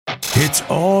It's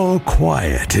all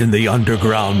quiet in the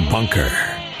underground bunker.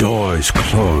 Doors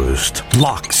closed,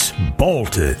 locks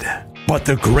bolted. But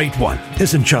the Great One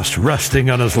isn't just resting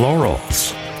on his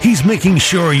laurels. He's making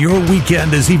sure your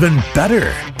weekend is even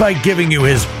better by giving you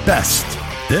his best.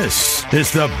 This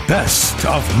is the best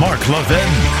of Mark Levin.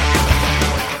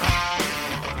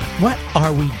 What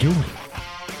are we doing?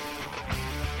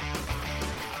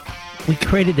 We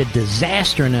created a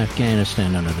disaster in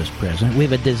Afghanistan under this president. We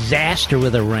have a disaster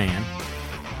with Iran.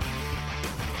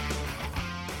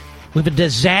 We have a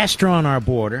disaster on our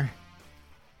border.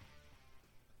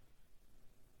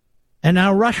 And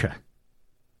now Russia.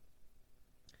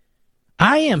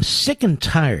 I am sick and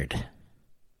tired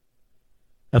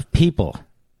of people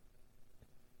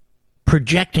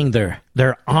projecting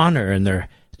their honor and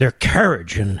their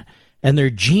courage and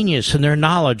their genius and their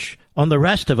knowledge on the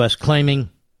rest of us, claiming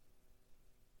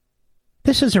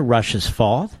this isn't Russia's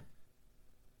fault.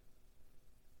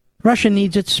 Russia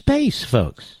needs its space,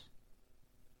 folks.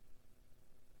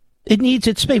 It needs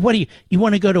its space. What do you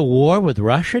want to go to war with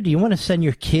Russia? Do you want to send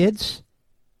your kids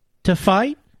to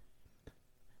fight?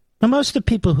 Now, most of the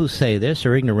people who say this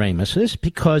are ignoramuses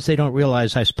because they don't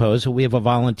realize, I suppose, that we have a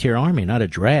volunteer army, not a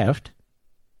draft.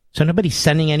 So nobody's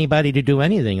sending anybody to do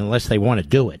anything unless they want to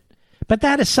do it. But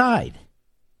that aside,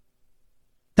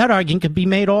 that argument can be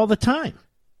made all the time.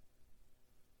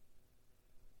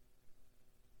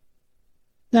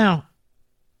 Now,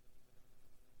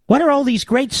 what are all these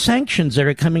great sanctions that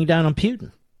are coming down on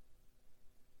Putin?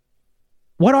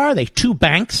 What are they? 2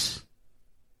 banks?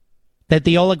 That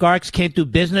the oligarchs can't do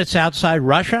business outside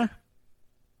Russia?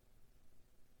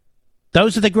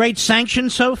 Those are the great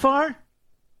sanctions so far?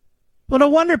 Well, no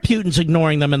wonder Putin's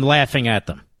ignoring them and laughing at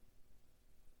them.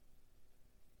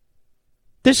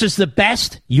 This is the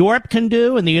best Europe can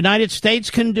do and the United States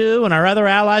can do and our other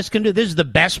allies can do. This is the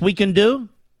best we can do?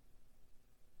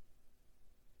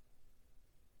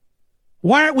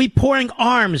 Why aren't we pouring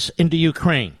arms into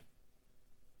Ukraine?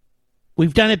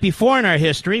 We've done it before in our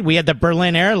history. We had the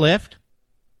Berlin airlift.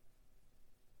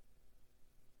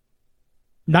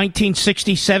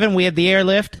 1967, we had the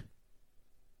airlift.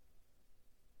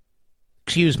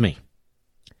 Excuse me.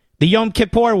 The Yom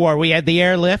Kippur War, we had the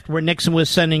airlift where Nixon was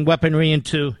sending weaponry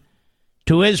into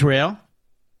Israel.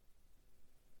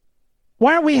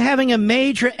 Why aren't we having a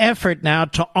major effort now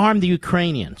to arm the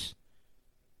Ukrainians?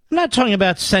 I'm not talking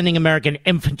about sending American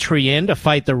infantry in to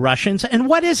fight the Russians. And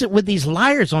what is it with these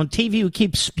liars on TV who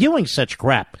keep spewing such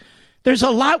crap? There's a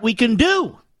lot we can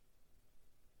do.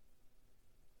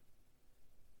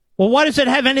 Well, what does it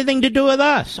have anything to do with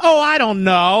us? Oh, I don't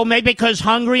know. Maybe because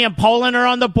Hungary and Poland are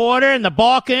on the border and the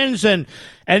Balkans and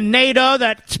NATO,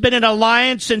 that's been an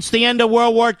alliance since the end of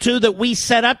World War II that we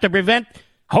set up to prevent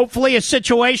hopefully a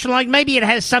situation like, maybe it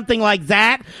has something like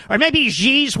that. Or maybe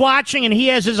Xi's watching and he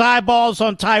has his eyeballs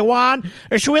on Taiwan.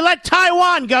 Or should we let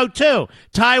Taiwan go too?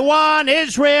 Taiwan,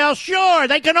 Israel, sure,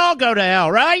 they can all go to hell,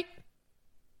 right?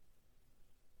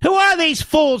 Who are these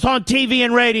fools on TV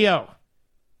and radio?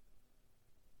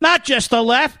 Not just the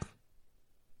left,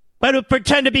 but who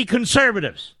pretend to be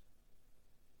conservatives.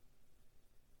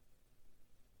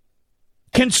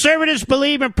 Conservatives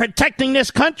believe in protecting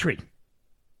this country.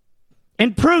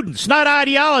 And prudence, not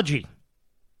ideology,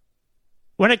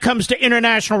 when it comes to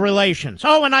international relations.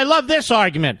 Oh, and I love this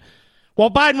argument.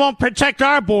 Well, Biden won't protect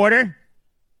our border,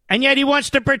 and yet he wants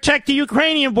to protect the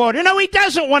Ukrainian border. No, he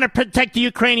doesn't want to protect the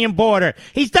Ukrainian border.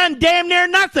 He's done damn near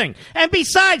nothing. And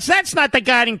besides, that's not the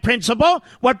guiding principle,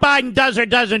 what Biden does or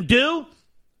doesn't do.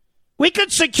 We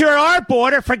could secure our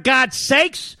border, for God's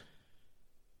sakes,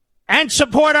 and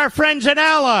support our friends and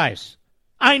allies.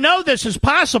 I know this is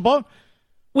possible.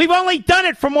 We've only done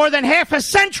it for more than half a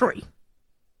century.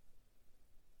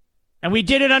 And we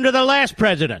did it under the last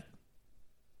president,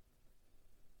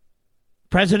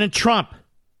 President Trump,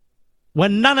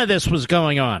 when none of this was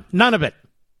going on. None of it.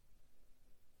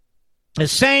 The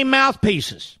same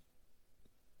mouthpieces.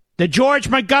 The George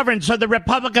McGoverns of the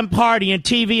Republican Party in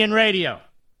TV and radio.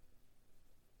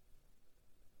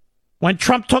 When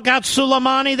Trump took out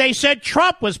Soleimani, they said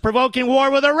Trump was provoking war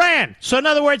with Iran. So in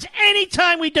other words,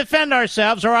 anytime we defend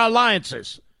ourselves or our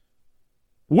alliances,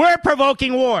 we're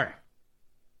provoking war.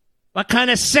 What kind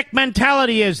of sick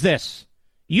mentality is this?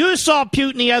 You saw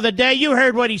Putin the other day. You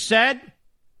heard what he said.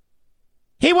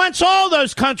 He wants all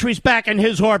those countries back in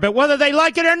his orbit, whether they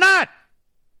like it or not.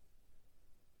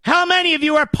 How many of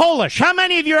you are Polish? How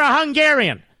many of you are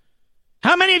Hungarian?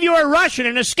 How many of you are Russian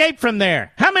and escaped from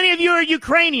there? How many of you are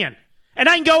Ukrainian? And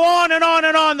I can go on and on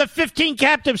and on, the 15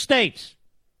 captive states.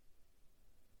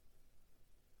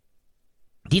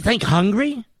 Do you think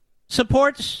Hungary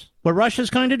supports what Russia's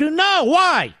going to do? No.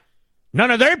 Why?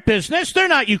 None of their business. They're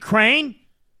not Ukraine.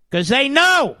 Because they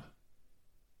know.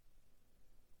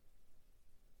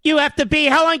 You have to be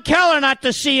Helen Keller not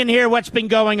to see and hear what's been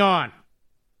going on.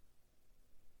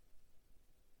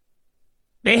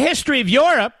 The history of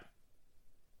Europe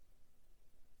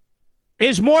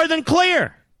is more than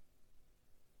clear.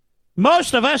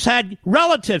 Most of us had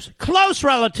relatives, close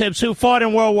relatives, who fought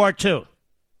in World War II.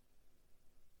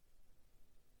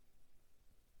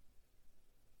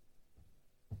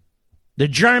 The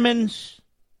Germans,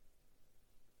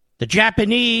 the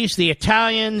Japanese, the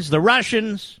Italians, the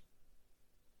Russians,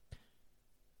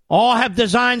 all have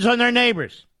designs on their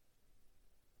neighbors.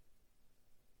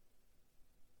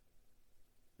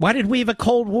 Why did we have a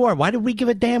Cold War? Why did we give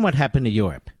a damn what happened to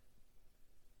Europe?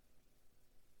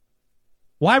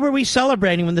 Why were we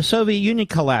celebrating when the Soviet Union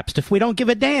collapsed if we don't give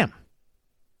a damn?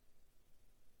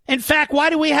 In fact,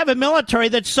 why do we have a military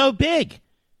that's so big?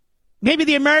 Maybe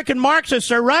the American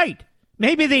Marxists are right.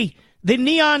 Maybe the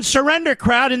neon surrender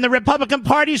crowd in the Republican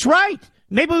Party's right.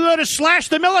 Maybe we ought to slash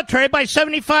the military by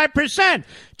 75%.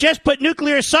 Just put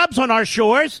nuclear subs on our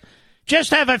shores. Just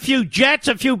have a few jets,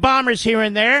 a few bombers here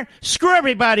and there. Screw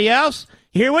everybody else.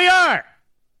 Here we are.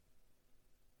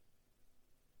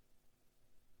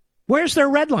 Where's their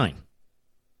red line?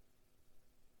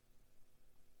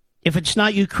 If it's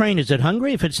not Ukraine, is it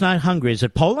Hungary? If it's not Hungary, is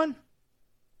it Poland?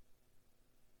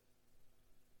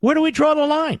 Where do we draw the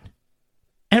line?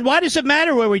 And why does it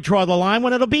matter where we draw the line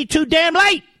when it'll be too damn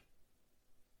late?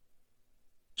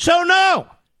 So no,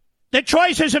 the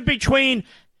choice isn't between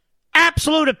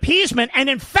absolute appeasement and,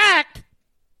 in fact,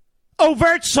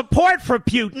 overt support for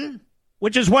Putin,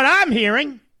 which is what I'm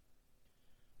hearing,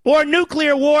 or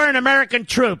nuclear war and American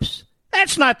troops.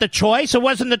 That's not the choice. It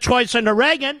wasn't the choice under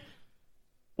Reagan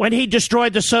when he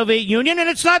destroyed the Soviet Union, and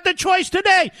it's not the choice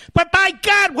today. But by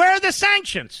God, where are the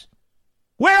sanctions?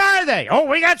 Where are they? Oh,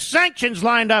 we got sanctions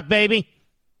lined up, baby.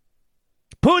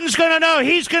 Putin's going to know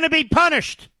he's going to be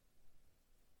punished.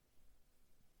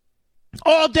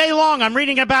 All day long, I'm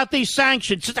reading about these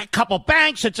sanctions. It's a couple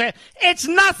banks. It's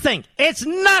nothing. It's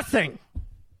nothing.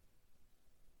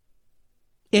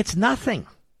 It's nothing.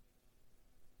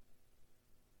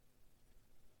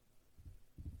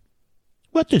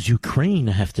 What does Ukraine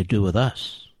have to do with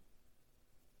us?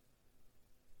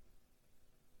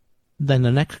 Then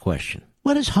the next question.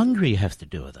 What does Hungary have to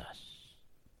do with us?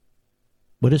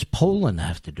 What does Poland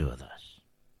have to do with us?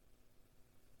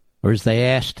 Or as they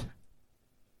asked,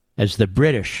 as the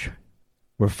British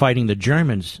were fighting the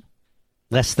Germans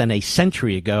less than a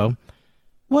century ago,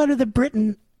 what do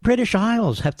the British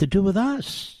Isles have to do with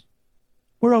us?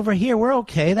 We're over here. We're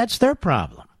okay. That's their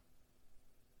problem.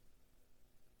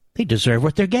 They deserve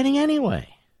what they're getting anyway.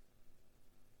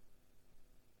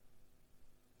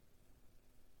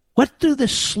 What do the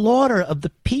slaughter of the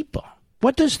people,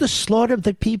 what does the slaughter of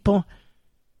the people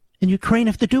in Ukraine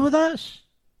have to do with us?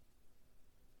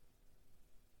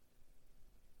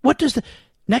 What do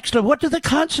the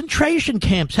concentration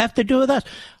camps have to do with us?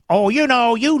 Oh, you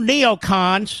know, you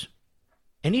neocons.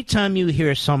 Anytime you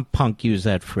hear some punk use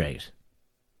that phrase,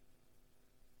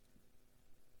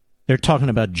 they're talking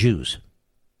about Jews.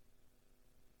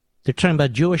 They're talking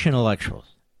about Jewish intellectuals.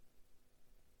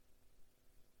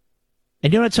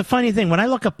 And you know, it's a funny thing. When I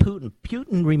look at Putin,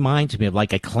 Putin reminds me of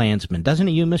like a Klansman. Doesn't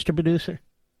he, you, Mr. Producer?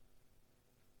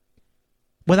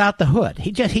 Without the hood.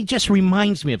 He just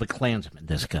reminds me of a Klansman,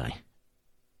 this guy.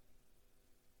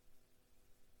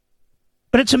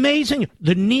 But it's amazing.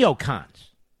 The neocons.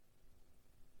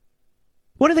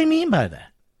 What do they mean by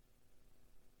that?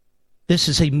 This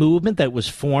is a movement that was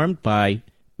formed by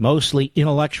mostly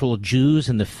intellectual Jews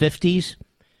in the 50s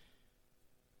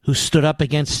who stood up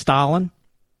against Stalin.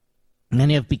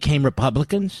 Many of them became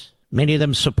Republicans. Many of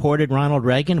them supported Ronald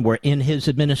Reagan, were in his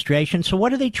administration. So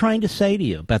what are they trying to say to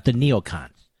you about the neocons?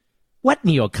 What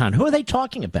neocon? Who are they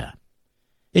talking about?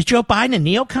 Is Joe Biden a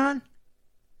neocon?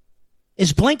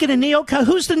 Is Blinken a neocon?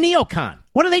 Who's the neocon?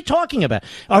 What are they talking about?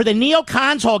 Are the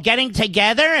neocons all getting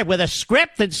together with a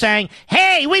script and saying,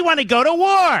 hey, we want to go to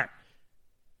war.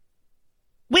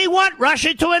 We want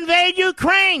Russia to invade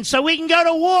Ukraine so we can go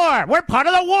to war. We're part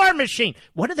of the war machine.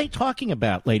 What are they talking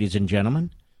about, ladies and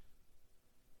gentlemen?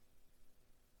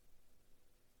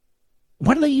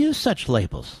 Why do they use such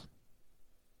labels?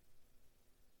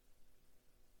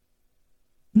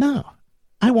 No.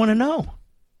 I want to know.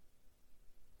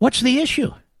 What's the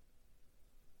issue?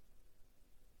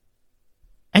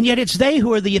 And yet it's they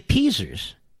who are the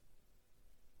appeasers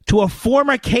to a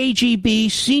former KGB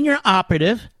senior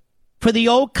operative for the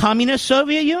old communist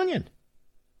Soviet Union.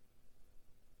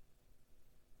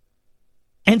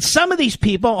 And some of these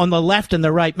people on the left and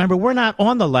the right, remember, we're not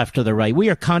on the left or the right. We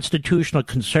are constitutional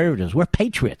conservatives. We're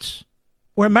patriots.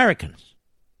 We're Americans.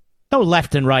 No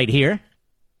left and right here.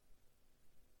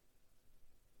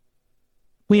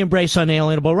 We embrace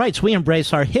unalienable rights. We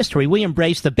embrace our history. We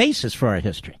embrace the basis for our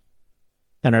history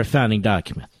and our founding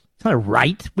documents. It's not a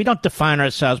right. We don't define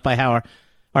ourselves by how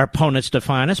our opponents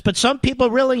define us, but some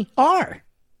people really are.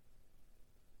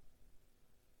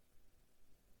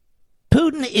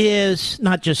 Putin is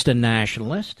not just a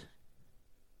nationalist.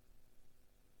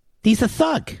 He's a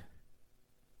thug.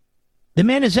 The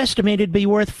man is estimated to be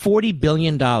worth $40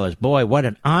 billion. Boy, what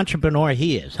an entrepreneur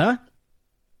he is, huh?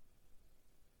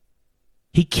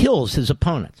 He kills his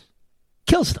opponents.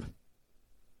 Kills them.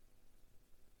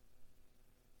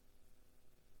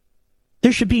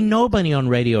 There should be nobody on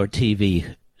radio or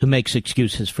TV who makes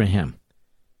excuses for him.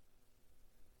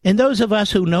 And those of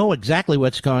us who know exactly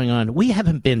what's going on, we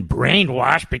haven't been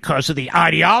brainwashed because of the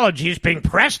ideologies being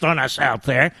pressed on us out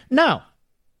there. No.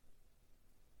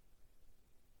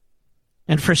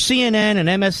 And for CNN and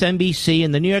MSNBC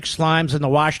and the New York Slimes and the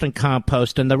Washington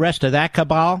Compost and the rest of that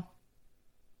cabal,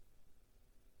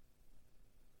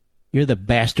 you're the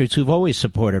bastards who've always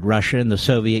supported Russia and the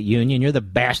Soviet Union. You're the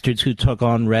bastards who took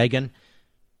on Reagan,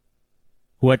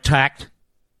 who attacked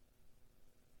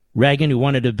Reagan, who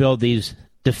wanted to build these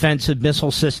defensive missile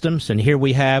systems, and here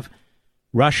we have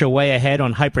Russia way ahead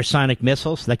on hypersonic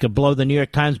missiles that could blow the New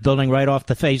York Times building right off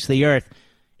the face of the earth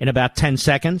in about 10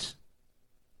 seconds.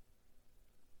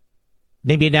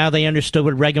 Maybe now they understood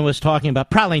what Reagan was talking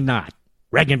about. Probably not.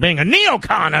 Reagan being a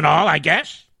neocon and all, I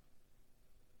guess.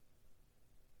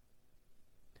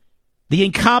 The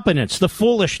incompetence, the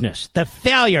foolishness, the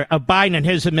failure of Biden and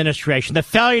his administration, the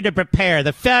failure to prepare,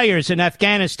 the failures in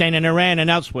Afghanistan and Iran and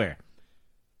elsewhere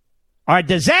are a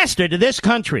disaster to this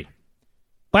country,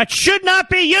 but should not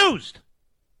be used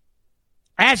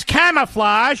as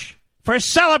camouflage for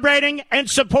celebrating and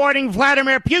supporting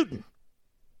Vladimir Putin.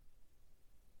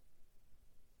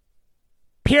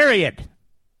 Period.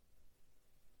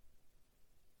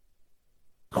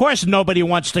 Of course, nobody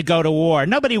wants to go to war.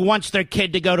 Nobody wants their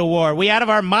kid to go to war. Are we out of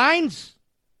our minds?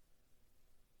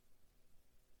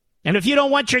 And if you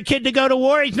don't want your kid to go to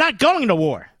war, he's not going to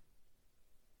war.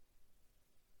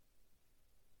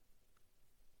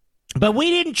 But we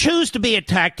didn't choose to be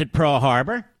attacked at Pearl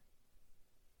Harbor.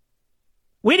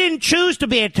 We didn't choose to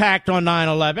be attacked on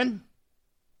 9/11.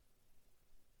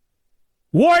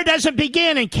 War doesn't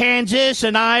begin in Kansas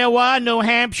and Iowa, New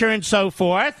Hampshire, and so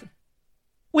forth.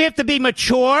 We have to be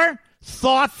mature,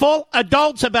 thoughtful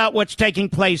adults about what's taking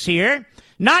place here,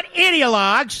 not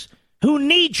ideologues who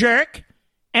knee-jerk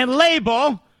and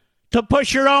label to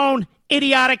push your own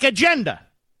idiotic agenda.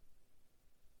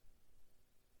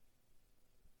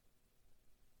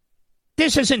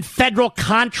 This isn't federal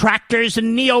contractors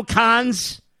and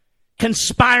neocons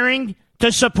conspiring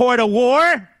to support a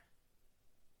war.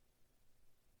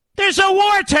 There's a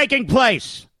war taking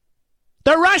place.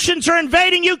 The Russians are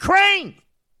invading Ukraine.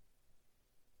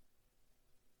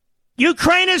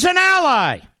 Ukraine is an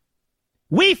ally.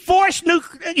 We forced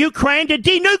Ukraine to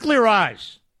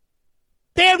denuclearize.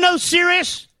 They have no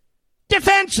serious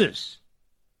defenses.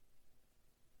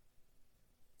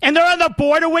 And they're on the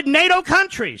border with NATO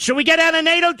countries. Should we get out of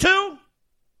NATO too?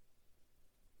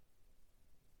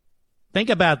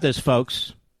 Think about this,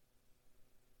 folks.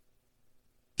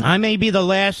 I may be the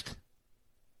last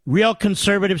real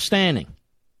conservative standing.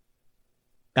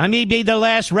 I may be the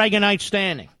last Reaganite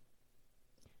standing.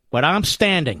 But I'm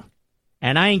standing,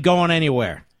 and I ain't going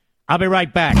anywhere. I'll be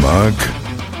right back. Mark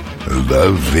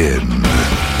Levin.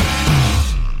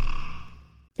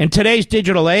 In today's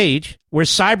digital age, where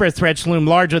cyber threats loom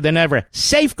larger than ever,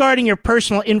 safeguarding your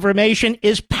personal information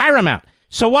is paramount.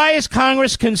 So why is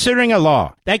Congress considering a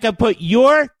law that could put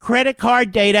your credit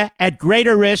card data at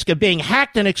greater risk of being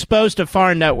hacked and exposed to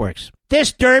foreign networks?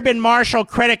 This Durbin-Marshall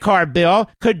credit card bill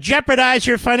could jeopardize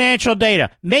your financial data,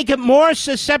 make it more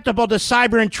susceptible to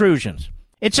cyber intrusions.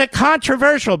 It's a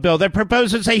controversial bill that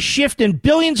proposes a shift in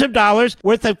billions of dollars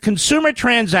worth of consumer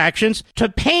transactions to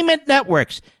payment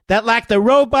networks that lack the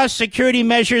robust security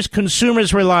measures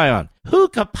consumers rely on. Who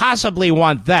could possibly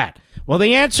want that? Well,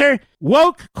 the answer,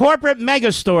 woke corporate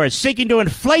megastores seeking to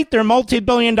inflate their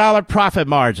multi-billion-dollar profit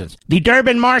margins. The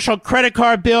Durbin-Marshall credit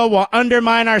card bill will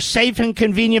undermine our safe and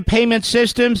convenient payment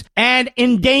systems and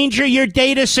endanger your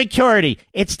data security.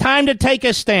 It's time to take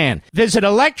a stand. Visit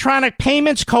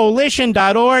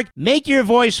electronicpaymentscoalition.org. Make your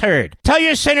voice heard. Tell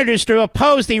your senators to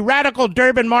oppose the radical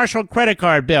Durbin-Marshall credit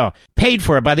card bill, paid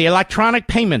for by the Electronic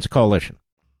Payments Coalition.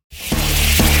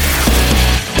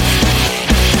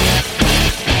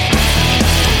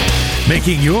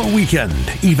 making your weekend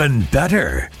even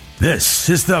better. This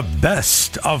is the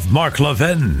best of Mark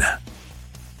Levin.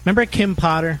 Remember Kim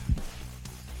Potter?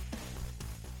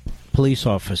 Police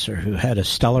officer who had a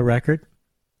stellar record.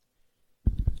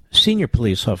 Senior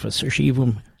police officer. She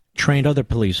even trained other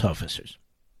police officers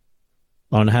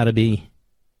on how to be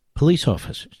police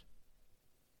officers.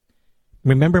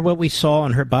 Remember what we saw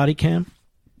on her body cam?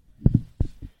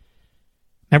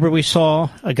 Remember we saw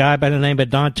a guy by the name of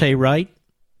Daunte Wright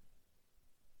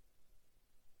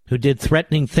who did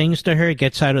threatening things to her. He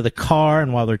gets out of the car,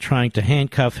 and while they're trying to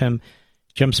handcuff him,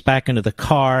 jumps back into the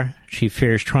car. She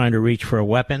fears trying to reach for a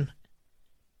weapon.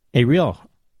 A real,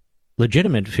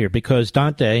 legitimate fear, because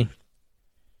Daunte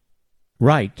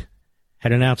Wright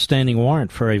had an outstanding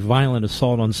warrant for a violent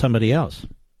assault on somebody else.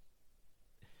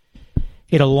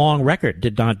 He had a long record,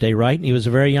 did Daunte Wright, and he was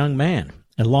a very young man.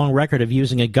 A long record of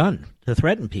using a gun to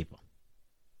threaten people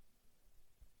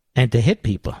and to hit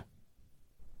people.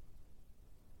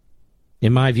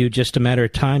 In my view, just a matter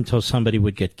of time till somebody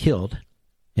would get killed.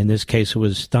 In this case, it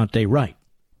was Daunte Wright.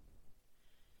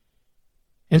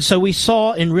 And so we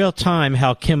saw in real time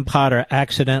how Kim Potter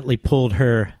accidentally pulled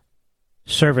her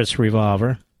service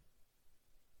revolver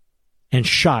and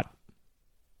shot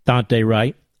Daunte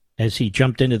Wright as he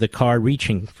jumped into the car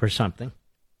reaching for something.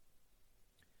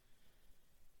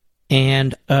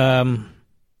 And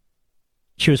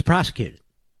she was prosecuted.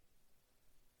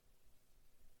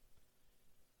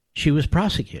 She was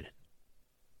prosecuted.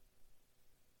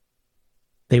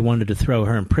 They wanted to throw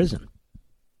her in prison.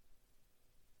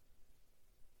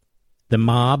 The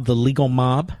mob, the legal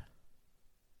mob,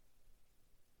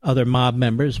 other mob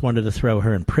members wanted to throw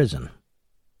her in prison.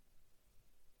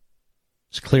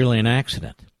 It's clearly an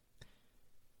accident.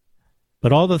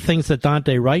 But all the things that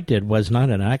Daunte Wright did was not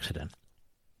an accident.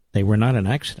 They were not an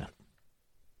accident.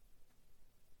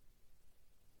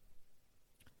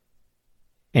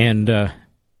 And,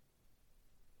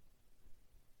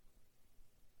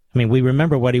 we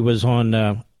remember what he was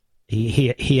on.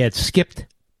 He had skipped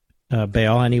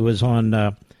bail, and he was on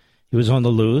the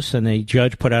loose, and the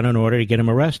judge put out an order to get him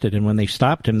arrested. And when they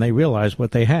stopped him, they realized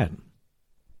what they had.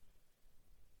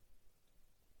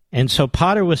 And so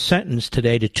Potter was sentenced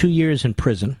today to 2 years in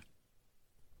prison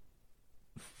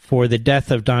for the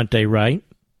death of Daunte Wright.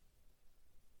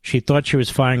 She thought she was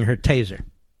firing her taser.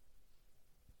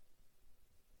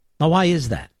 Now, why is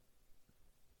that?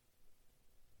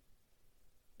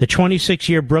 The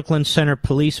 26-year Brooklyn Center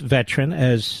police veteran,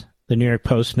 as the New York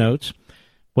Post notes,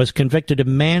 was convicted of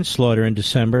manslaughter in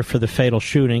December for the fatal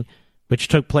shooting, which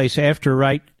took place after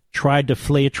Wright tried to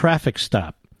flee a traffic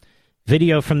stop.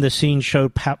 Video from the scene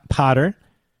showed Potter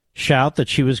shout that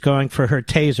she was going for her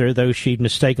taser, though she'd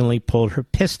mistakenly pulled her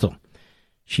pistol.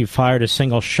 She fired a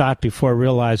single shot before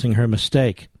realizing her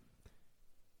mistake.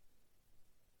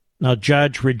 Now,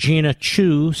 Judge Regina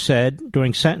Chu said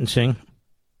during sentencing,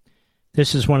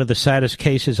 "This is one of the saddest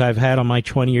cases I've had on my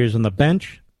 20 years on the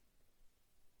bench.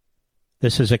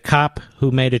 This is a cop who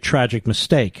made a tragic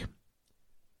mistake.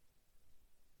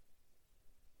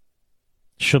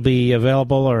 She'll be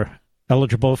available or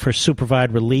eligible for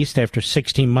supervised release after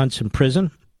 16 months in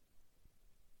prison."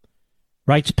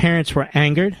 Wright's parents were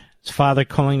angered. His father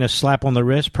calling a slap on the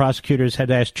wrist. Prosecutors had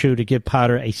asked Chu to give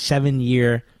Potter a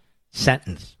 7-year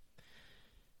sentence.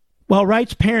 Well,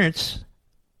 Wright's parents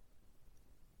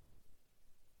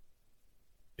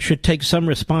should take some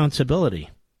responsibility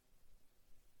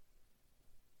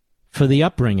for the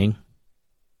upbringing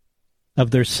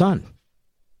of their son,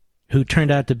 who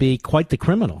turned out to be quite the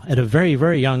criminal at a very,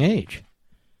 very young age.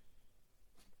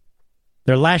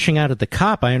 They're lashing out at the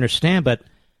cop, I understand, but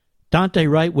Daunte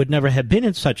Wright would never have been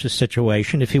in such a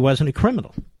situation if he wasn't a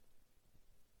criminal.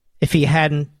 If he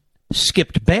hadn't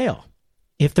skipped bail.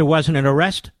 If there wasn't an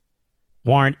arrest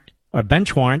warrant or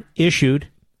bench warrant issued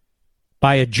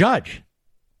by a judge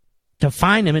to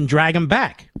find him and drag him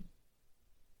back.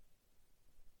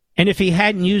 And if he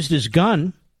hadn't used his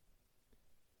gun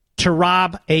to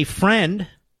rob a friend,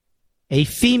 a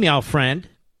female friend,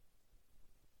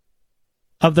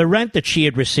 of the rent that she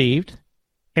had received,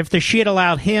 if she had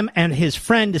allowed him and his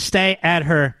friend to stay at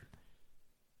her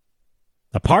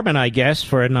apartment, I guess,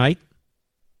 for a night,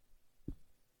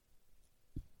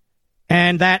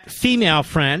 and that female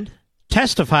friend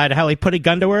testified how he put a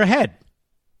gun to her head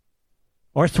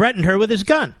or threatened her with his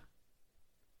gun.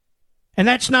 And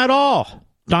that's not all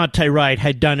Daunte Wright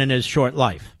had done in his short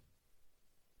life,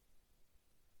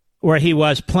 where he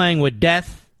was playing with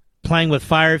death, playing with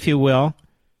fire, if you will,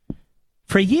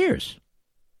 for years.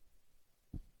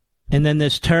 And then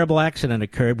this terrible accident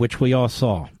occurred, which we all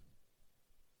saw.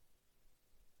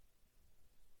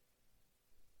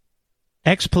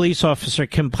 Ex-police officer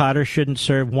Kim Potter shouldn't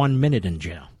serve 1 minute in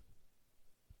jail.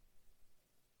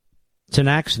 It's an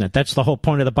accident. That's the whole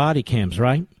point of the body cams,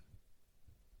 right?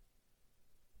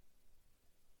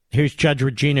 Here's Judge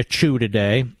Regina Chu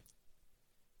today.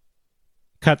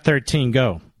 Cut 13,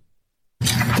 go.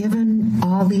 Given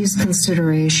all these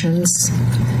considerations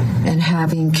and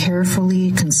having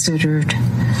carefully considered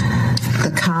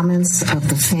the comments of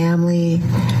the family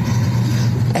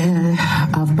and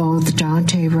of both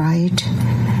Daunte Wright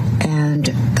and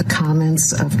the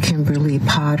comments of Kimberly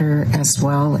Potter, as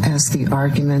well as the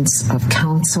arguments of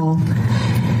counsel,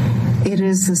 it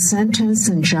is the sentence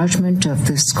and judgment of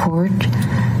this court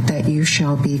that you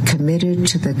shall be committed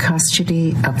to the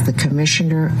custody of the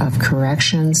Commissioner of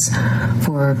Corrections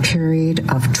for a period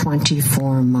of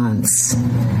 24 months.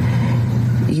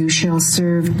 You shall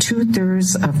serve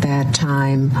 2/3 of that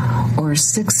time, or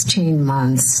 16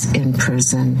 months in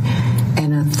prison,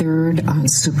 and 1/3 on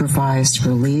supervised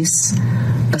release,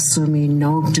 assuming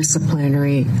no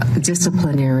disciplinary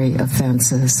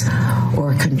offenses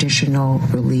or conditional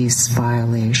release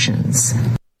violations.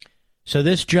 So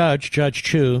this judge, Judge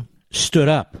Chu, stood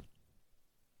up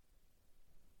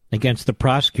against the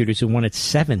prosecutors who wanted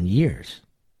 7 years.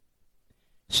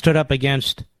 Stood up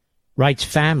against Wright's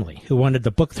family, who wanted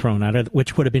the book thrown out,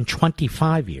 which would have been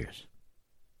 25 years.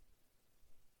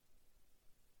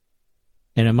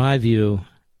 And in my view,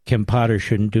 Kim Potter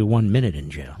shouldn't do 1 minute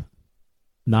in jail.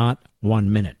 Not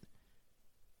 1 minute.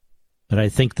 But I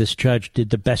think this judge did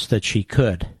the best that she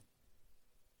could.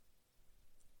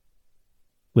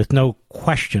 With no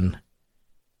question,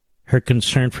 her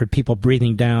concern for people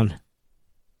breathing down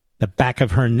the back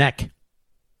of her neck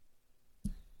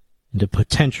and the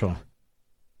potential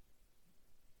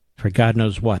for God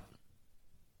knows what.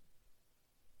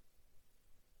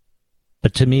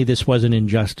 But to me, this was an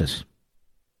injustice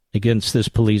against this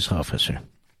police officer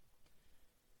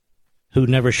who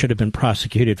never should have been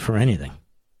prosecuted for anything.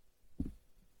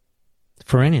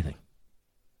 For anything.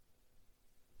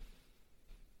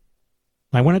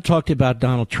 I want to talk to you about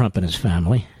Donald Trump and his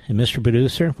family. And Mr.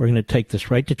 Producer, we're going to take this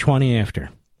right to 20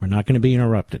 after. We're not going to be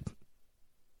interrupted.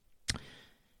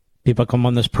 People come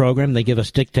on this program, they give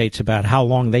us dictates about how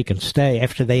long they can stay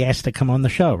after they ask to come on the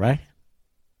show, right?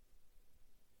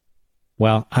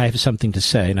 Well, I have something to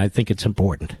say, and I think it's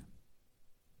important.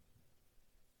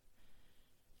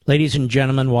 Ladies and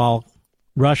gentlemen, while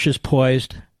Russia's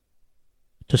poised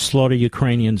to slaughter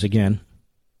Ukrainians again,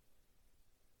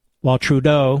 while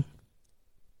Trudeau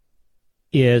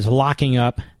is locking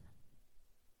up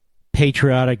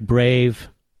patriotic, brave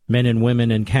men and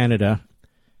women in Canada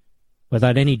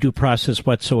without any due process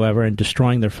whatsoever and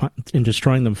destroying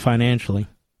them financially,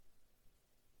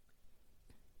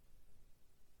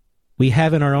 we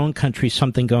have in our own country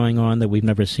something going on that we've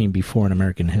never seen before in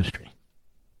American history.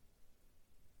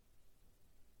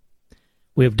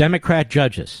 We have Democrat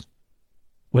judges,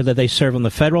 whether they serve on the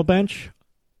federal bench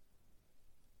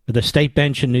or the state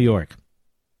bench in New York,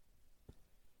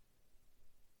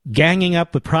 ganging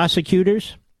up with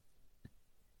prosecutors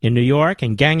in New York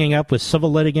and ganging up with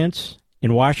civil litigants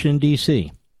in Washington,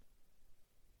 D.C.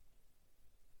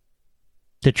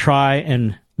 to try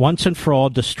and once and for all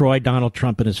destroy Donald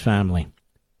Trump and his family,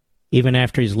 even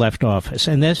after he's left office.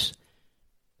 And this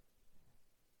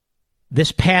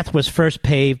path was first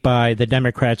paved by the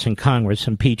Democrats in Congress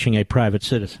impeaching a private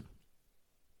citizen.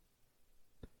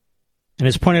 And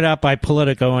as pointed out by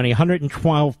Politico in a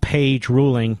 112-page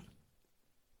ruling,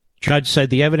 judge said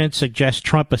the evidence suggests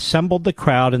Trump assembled the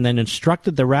crowd and then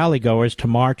instructed the rally-goers to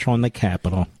march on the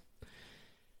Capitol.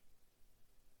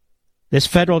 This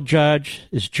federal judge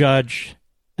is Judge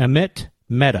Amit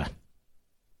Mehta.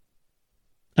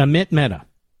 Amit Mehta,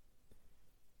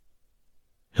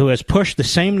 who has pushed the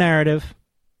same narrative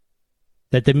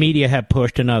that the media have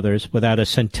pushed and others without a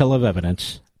scintilla of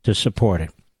evidence to support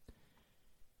it.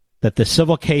 That the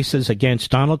civil cases against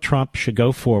Donald Trump should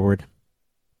go forward,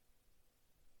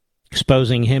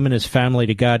 exposing him and his family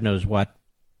to God knows what,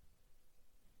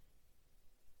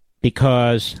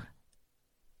 because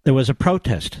there was a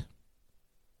protest,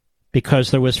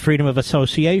 because there was freedom of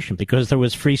association, because there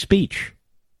was free speech.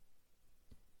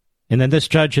 And then this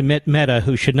Judge Amit Mehta,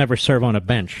 who should never serve on a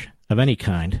bench of any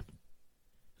kind,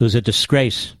 who's a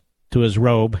disgrace to his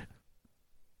robe,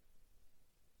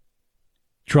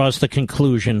 draws the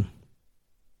conclusion,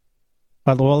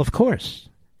 well, of course,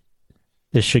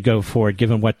 this should go forward,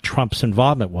 given what Trump's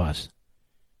involvement was.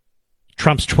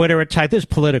 Trump's Twitter attack, this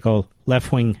political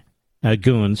left-wing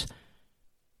goons,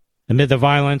 amid the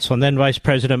violence on then Vice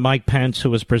President Mike Pence, who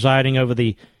was presiding over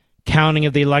the counting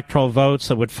of the electoral votes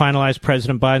that would finalize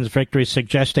President Biden's victory,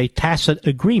 suggest a tacit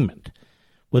agreement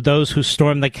with those who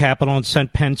stormed the Capitol and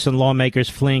sent Pence and lawmakers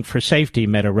fleeing for safety,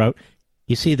 Mehta wrote.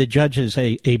 You see, the judge is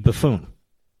a buffoon.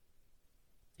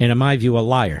 And in my view, a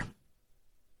liar.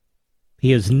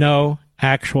 He has no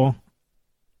actual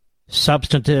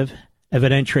substantive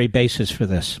evidentiary basis for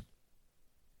this.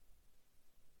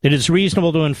 It is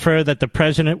reasonable to infer that the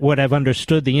president would have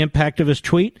understood the impact of his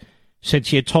tweet, since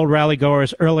he had told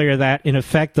rallygoers earlier that, in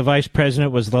effect, the vice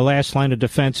president was the last line of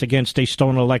defense against a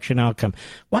stolen election outcome.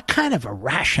 What kind of a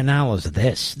rationale is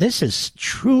this? This is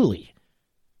truly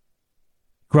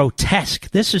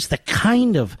grotesque. This is the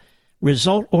kind of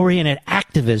result-oriented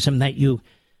activism that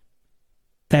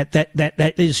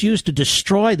is used to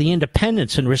destroy the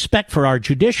independence and respect for our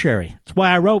judiciary. That's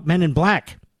why I wrote Men in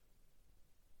Black.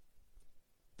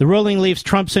 The ruling leaves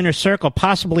Trump's inner circle,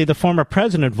 possibly the former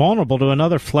president, vulnerable to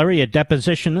another flurry of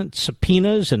deposition,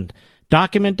 subpoenas, and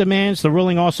document demands. The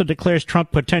ruling also declares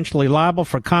Trump potentially liable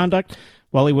for conduct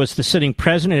while he was the sitting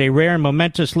president, a rare and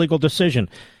momentous legal decision.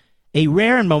 A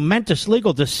rare and momentous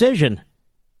legal decision?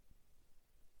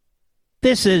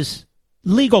 This is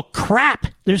legal crap.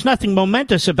 There's nothing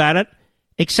momentous about it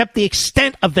except the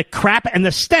extent of the crap and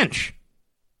the stench.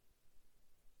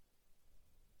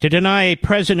 To deny a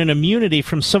president immunity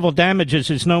from civil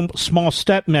damages is no small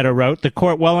step, Mehta wrote. The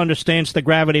court well understands the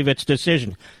gravity of its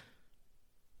decision.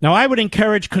 Now, I would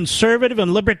encourage conservative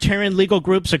and libertarian legal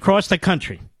groups across the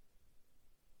country,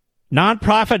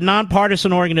 nonprofit,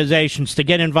 nonpartisan organizations, to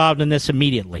get involved in this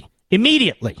immediately.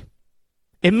 Immediately.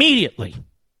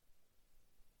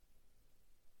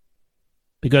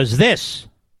 Because this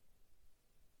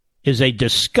is a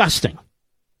disgusting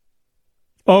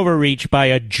overreach by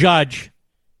a judge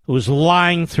who was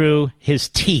lying through his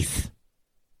teeth.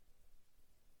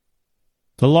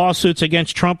 The lawsuits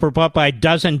against Trump were brought by a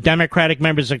dozen Democratic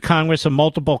members of Congress and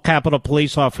multiple Capitol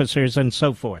Police officers and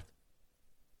so forth.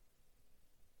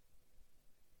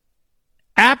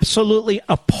 Absolutely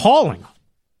appalling.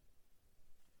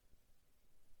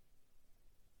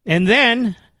 And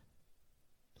then,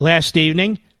 last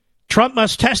evening, Trump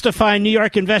must testify in New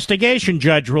York investigation,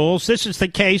 judge rules. This is the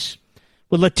case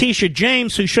with Letitia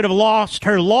James, who should have lost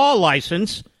her law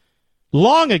license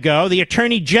long ago, the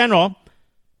Attorney General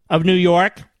of New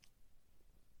York,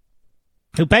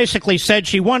 who basically said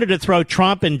she wanted to throw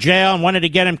Trump in jail and wanted to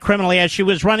get him criminally as she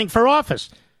was running for office,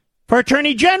 for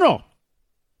Attorney General.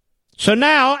 So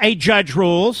now a judge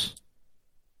rules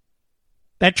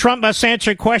that Trump must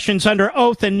answer questions under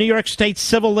oath in New York State's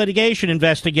civil litigation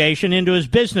investigation into his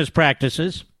business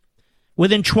practices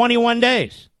within 21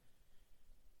 days.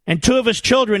 And two of his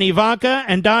children, Ivanka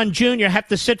and Don Jr., have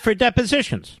to sit for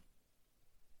depositions.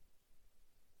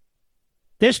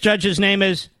 This judge's name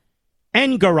is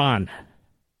Engoron.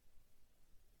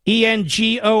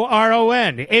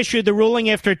 Engoron. Issued the ruling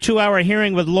after a 2-hour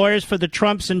hearing with lawyers for the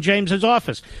Trumps and James's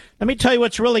office. Let me tell you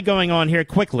what's really going on here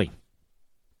quickly.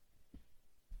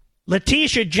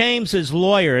 Letitia James's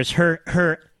lawyers,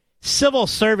 her civil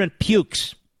servant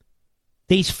pukes.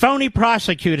 These phony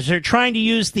prosecutors are trying to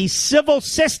use the civil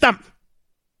system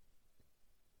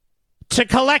to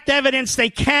collect evidence they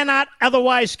cannot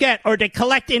otherwise get, or to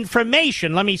collect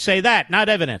information, let me say that, not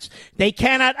evidence, they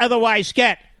cannot otherwise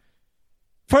get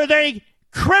for their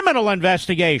criminal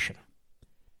investigation,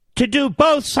 to do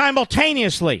both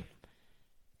simultaneously.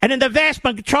 And in the vast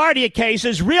majority of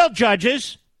cases, real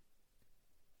judges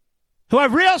who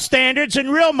have real standards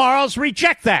and real morals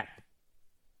reject that,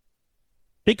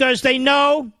 because they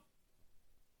know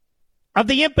of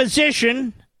the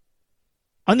imposition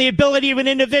on the ability of an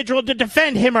individual to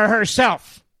defend him or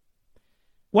herself.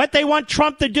 What they want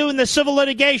Trump to do in the civil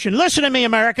litigation, listen to me,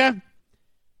 America,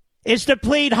 is to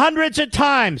plead hundreds of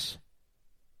times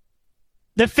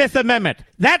the Fifth Amendment.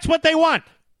 That's what they want.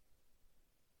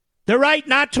 The right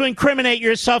not to incriminate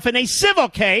yourself in a civil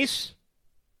case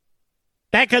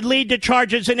that could lead to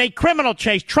charges in a criminal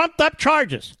case, trumped-up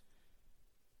charges.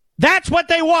 That's what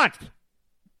they want.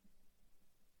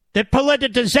 The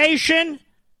politicization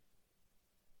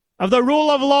of the rule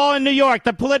of law in New York,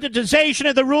 the politicization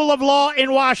of the rule of law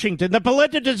in Washington, the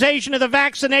politicization of the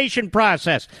vaccination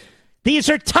process.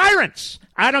 These are tyrants.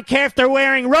 I don't care if they're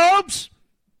wearing robes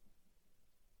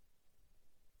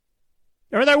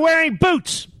or they're wearing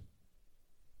boots.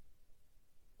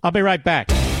 I'll be right back.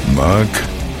 Mark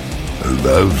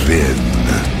Levin.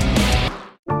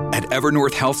 At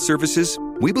Evernorth Health Services,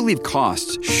 we believe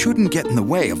costs shouldn't get in the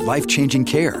way of life-changing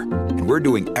care, and we're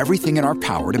doing everything in our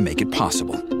power to make it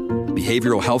possible.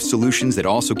 Behavioral health solutions that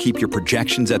also keep your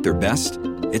projections at their best?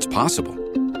 It's possible.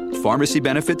 Pharmacy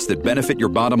benefits that benefit your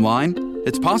bottom line?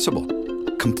 It's possible.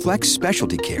 Complex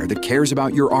specialty care that cares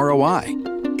about your ROI?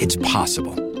 It's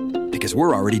possible. Because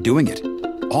we're already doing it.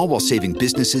 all while saving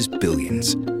businesses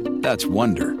billions. That's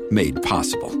Wonder made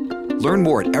possible. Learn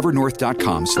more at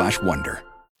evernorth.com/wonder.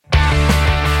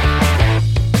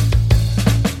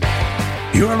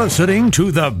 You're listening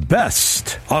to the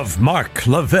best of Mark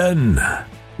Levin.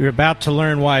 You're about to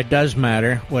learn why it does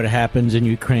matter what happens in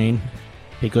Ukraine,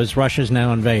 because Russia's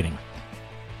now invading.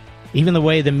 Even the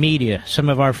way the media, some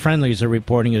of our friendlies, are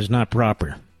reporting is not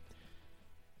proper.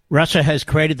 Russia has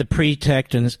created the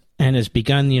pretext and has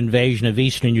begun the invasion of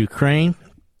eastern Ukraine.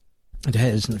 It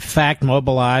has, in fact,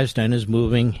 mobilized and is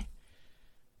moving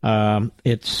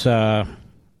its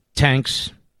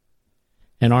tanks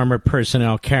and armored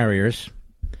personnel carriers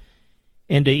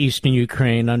into eastern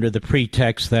Ukraine under the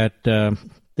pretext that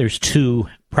there's two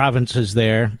provinces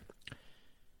there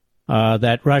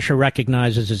that Russia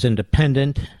recognizes as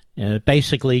independent.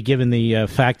 Basically, given the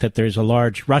fact that there's a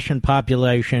large Russian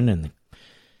population and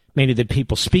many of the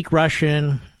people speak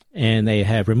Russian, and they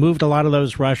have removed a lot of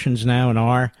those Russians now and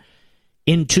are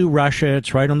into Russia.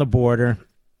 It's right on the border.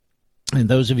 And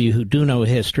those of you who do know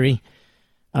history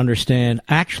understand,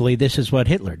 actually, this is what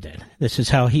Hitler did. This is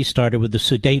how he started with the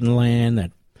Sudetenland,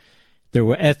 that there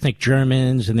were ethnic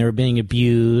Germans and they were being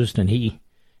abused, and he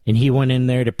went in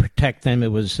there to protect them.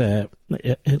 It was a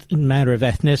matter of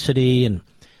ethnicity, and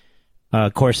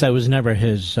of course, that was never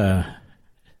his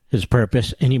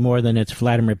purpose any more than it's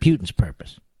Vladimir Putin's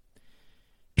purpose.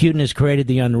 Putin has created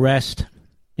the unrest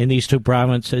in these two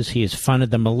provinces. He has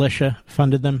funded the militia,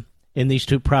 funded them in these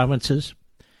two provinces.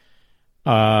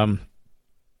 And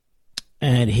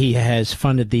he has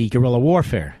funded the guerrilla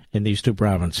warfare in these two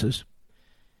provinces.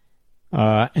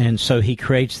 And so he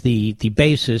creates the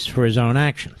basis for his own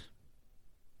actions.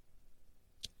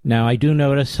 Now, I do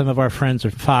notice some of our friends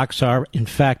at Fox are, in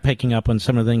fact, picking up on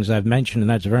some of the things I've mentioned, and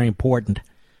that's very important,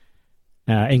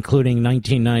 including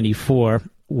 1994,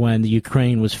 when the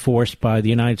Ukraine was forced by the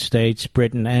United States,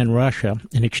 Britain, and Russia,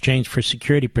 in exchange for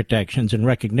security protections and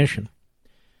recognition,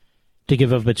 to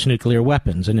give up its nuclear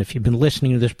weapons. And if you've been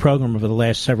listening to this program over the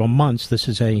last several months, this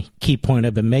is a key point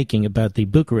I've been making about the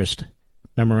Bucharest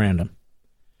Memorandum.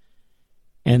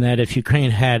 And that if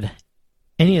Ukraine had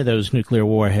any of those nuclear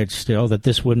warheads still, that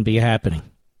this wouldn't be happening.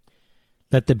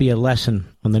 Let there be a lesson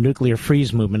on the nuclear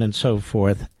freeze movement and so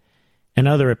forth, and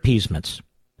other appeasements.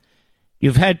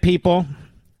 You've had people,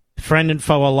 friend and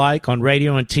foe alike, on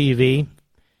radio and TV,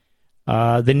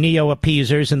 the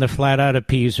neo-appeasers and the flat-out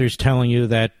appeasers telling you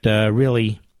that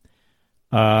really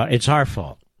it's our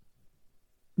fault,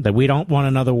 that we don't want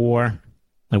another war,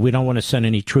 that we don't want to send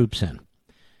any troops in.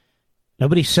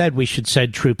 Nobody said we should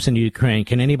send troops into Ukraine.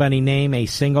 Can anybody name a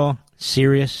single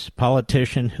serious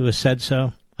politician who has said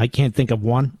so? I can't think of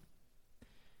one.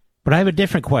 But I have a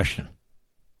different question.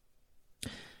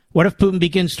 What if Putin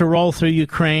begins to roll through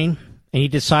Ukraine and he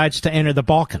decides to enter the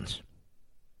Balkans?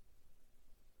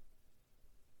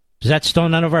 Is that still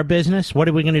none of our business? What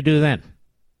are we going to do then?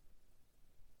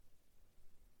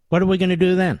 What are we going to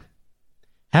do then?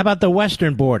 How about the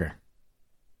western border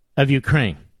of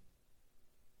Ukraine?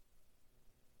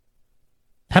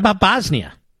 How about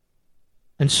Bosnia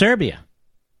and Serbia,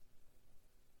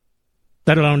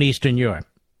 let alone Eastern Europe?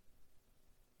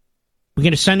 We're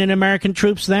going to send in American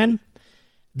troops then?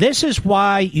 This is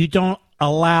why you don't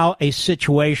allow a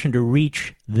situation to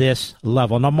reach this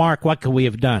level. Now, Mark, what could we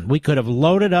have done? We could have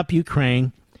loaded up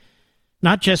Ukraine,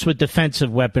 not just with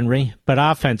defensive weaponry, but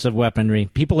offensive weaponry.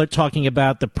 People are talking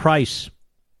about the price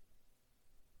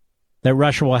that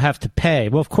Russia will have to pay.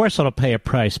 Well, of course it'll pay a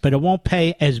price, but it won't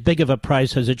pay as big of a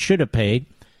price as it should have paid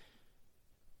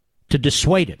to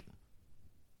dissuade it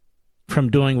from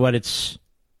doing what it's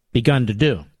begun to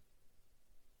do.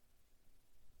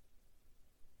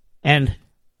 And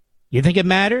you think it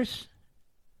matters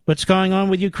what's going on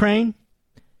with Ukraine?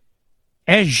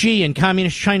 Ask Xi in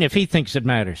Communist China if he thinks it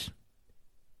matters.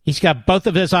 He's got both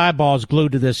of his eyeballs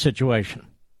glued to this situation.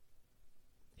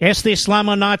 Ask the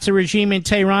Islamo-Nazi regime in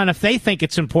Tehran if they think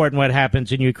it's important what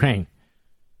happens in Ukraine.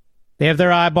 They have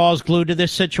their eyeballs glued to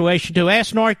this situation too.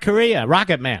 Ask North Korea,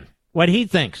 Rocket Man, what he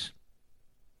thinks.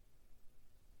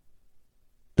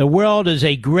 The world is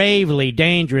a gravely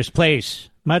dangerous place,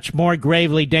 much more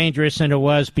gravely dangerous than it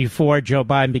was before Joe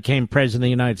Biden became president of the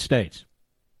United States.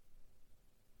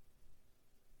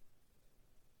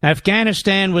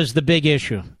 Afghanistan was the big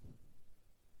issue.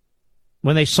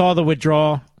 When they saw the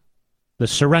withdrawal, the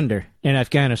surrender in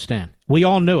Afghanistan. We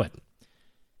all knew it.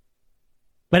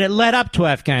 But it led up to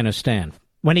Afghanistan.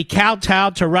 When he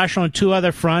kowtowed to Russia on two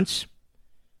other fronts,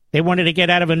 they wanted to get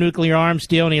out of a nuclear arms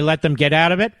deal, and he let them get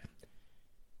out of it.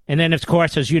 And then, of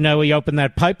course, as you know, he opened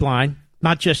that pipeline,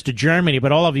 not just to Germany,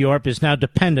 but all of Europe is now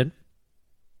dependent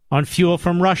on fuel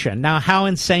from Russia. Now, how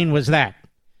insane was that?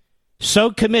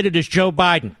 so committed as Joe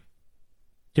Biden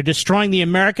to destroying the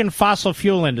American fossil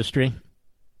fuel industry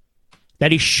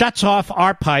that he shuts off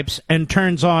our pipes and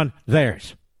turns on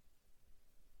theirs.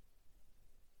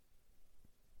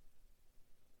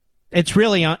 It's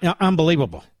really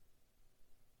unbelievable.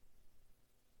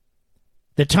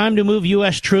 The time to move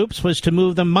U.S. troops was to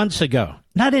move them months ago.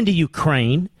 Not into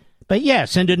Ukraine, but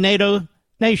yes, into NATO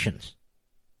nations.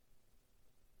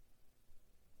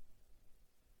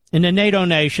 Into NATO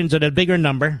nations at a bigger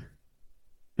number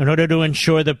in order to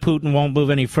ensure that Putin won't move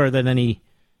any further than he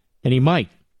might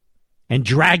and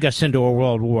drag us into a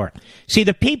world war. See,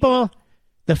 the people,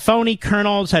 the phony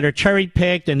colonels that are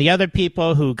cherry-picked and the other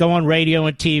people who go on radio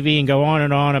and TV and go on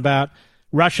and on about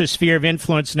Russia's sphere of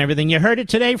influence and everything, you heard it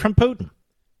today from Putin.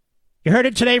 You heard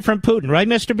it today from Putin, right,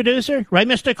 Mr. Producer? Right,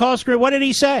 Mr. Kolsker? What did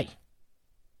he say?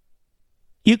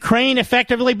 Ukraine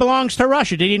effectively belongs to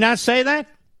Russia. Did he not say that?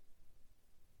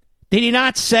 Did he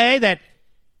not say that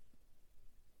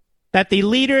the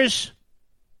leaders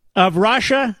of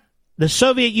Russia, the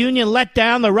Soviet Union, let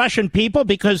down the Russian people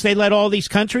because they let all these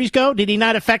countries go? Did he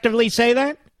not effectively say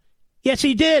that? Yes,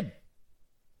 he did.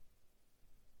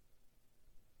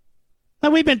 Now,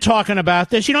 we've been talking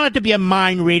about this. You don't have to be a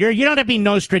mind reader. You don't have to be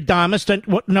Nostradamus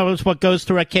to knows what goes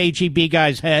through a KGB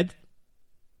guy's head.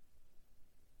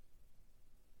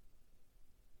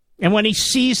 And when he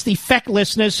sees the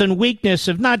fecklessness and weakness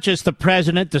of not just the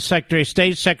president, the Secretary of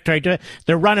State,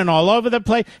 they're running all over the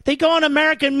place. They go on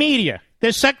American media,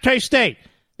 the Secretary of State,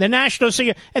 the National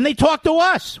Security, and they talk to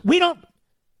us. We're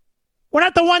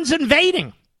not the ones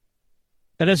invading.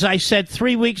 But as I said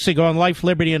 3 weeks ago on Life,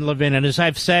 Liberty, and Levin, and as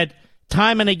I've said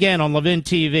time and again on Levin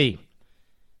TV,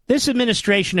 this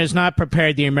administration has not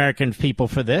prepared the American people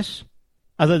for this,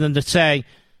 other than to say,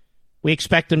 we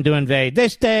expect them to invade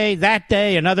this day, that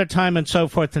day, another time, and so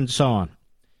forth and so on.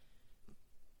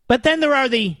 But then there are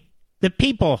the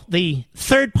people, the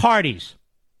third parties,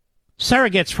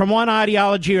 surrogates from one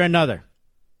ideology or another,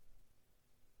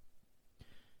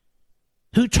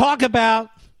 who talk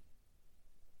about,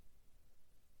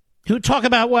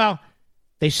 well,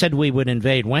 they said we would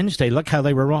invade Wednesday. Look how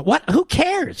they were wrong. What? Who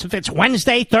cares? If it's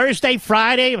Wednesday, Thursday,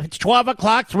 Friday, if it's 12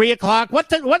 o'clock, 3 o'clock, what's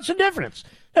the difference?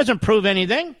 Doesn't prove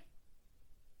anything.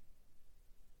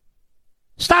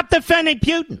 Stop defending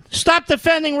Putin. Stop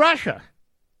defending Russia.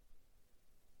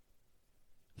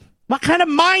 What kind of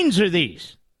minds are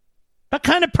these? What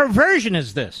kind of perversion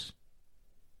is this?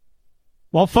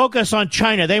 Well, focus on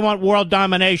China. They want world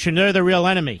domination. They're the real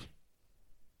enemy.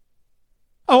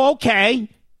 Oh, okay.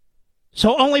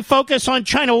 So only focus on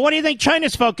China. Well, what do you think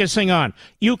China's focusing on?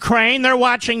 Ukraine, they're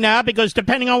watching now because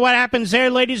depending on what happens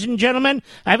there, ladies and gentlemen,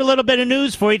 I have a little bit of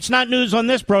news for you. It's not news on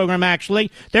this program,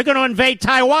 actually. They're going to invade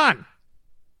Taiwan.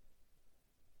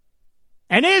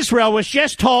 And Israel was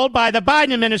just told by the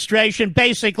Biden administration,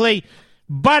 basically,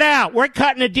 butt out. We're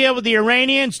cutting a deal with the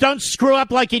Iranians. Don't screw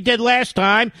up like you did last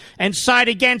time and side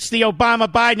against the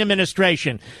Obama-Biden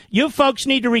administration. You folks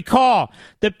need to recall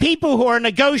the people who are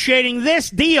negotiating this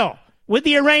deal with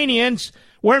the Iranians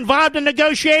were involved in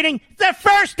negotiating the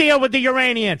first deal with the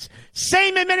Iranians.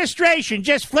 Same administration,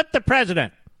 just flipped the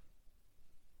president.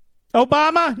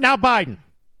 Obama, now Biden.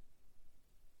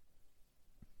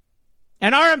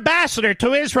 And our ambassador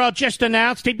to Israel just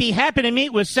announced he'd be happy to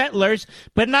meet with settlers,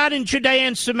 but not in Judea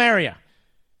and Samaria.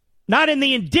 Not in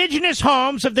the indigenous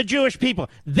homes of the Jewish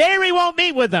people. There he won't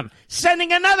meet with them.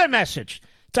 Sending another message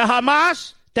to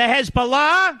Hamas, to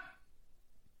Hezbollah,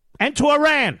 and to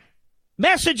Iran.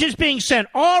 Messages being sent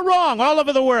all wrong all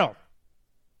over the world.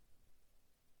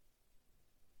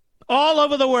 All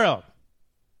over the world.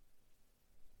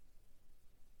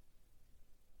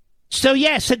 So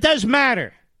yes, it does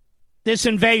matter, this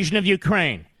invasion of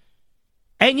Ukraine.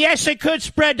 And yes, it could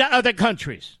spread to other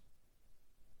countries.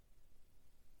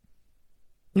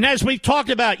 And as we've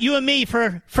talked about, you and me,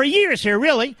 for years here,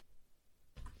 really.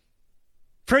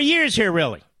 For years here,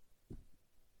 really.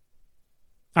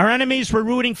 Our enemies were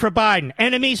rooting for Biden.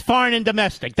 Enemies, foreign and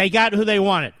domestic. They got who they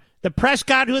wanted. The press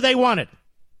got who they wanted.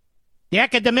 The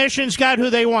academicians got who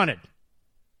they wanted.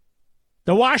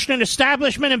 The Washington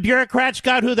establishment and bureaucrats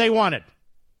got who they wanted.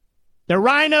 The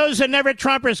rhinos and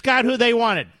never-Trumpers got who they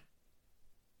wanted.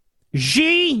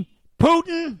 Xi,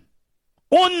 Putin,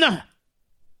 Un,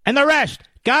 and the rest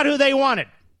got who they wanted.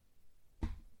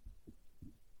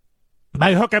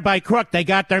 By hook or by crook, they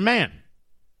got their man.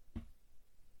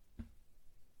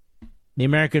 The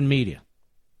American media.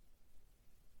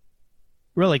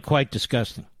 Really quite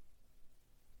disgusting.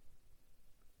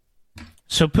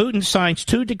 So Putin signs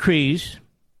 2 decrees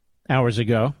hours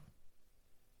ago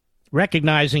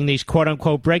recognizing these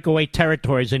quote-unquote breakaway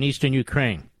territories in eastern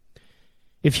Ukraine.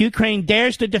 If Ukraine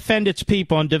dares to defend its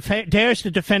people and dares to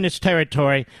defend its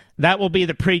territory, that will be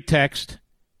the pretext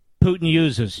Putin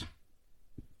uses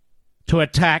to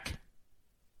attack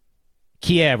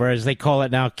Kiev, or as they call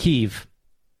it now, Kyiv.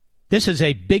 This is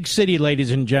a big city, ladies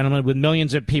and gentlemen, with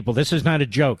millions of people. This is not a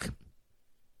joke.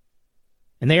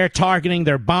 And they are targeting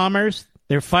their bombers,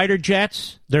 their fighter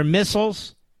jets, their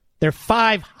missiles, their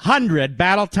 500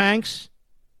 battle tanks,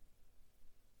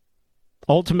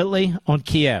 ultimately on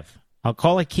Kiev. I'll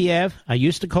call it Kiev. I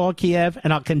used to call it Kiev,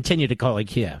 and I'll continue to call it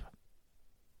Kiev.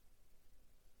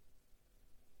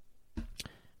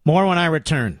 More when I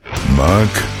return. Mark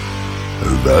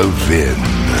Levin.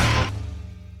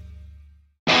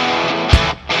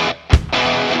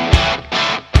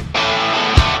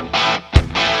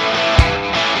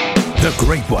 The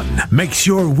Great One makes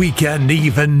your weekend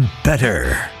even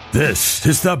better. This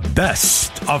is the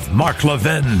best of Mark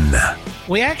Levin.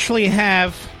 We actually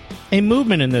have a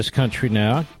movement in this country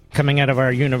now, coming out of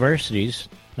our universities,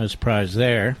 no surprise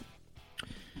there,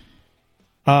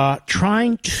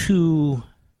 trying to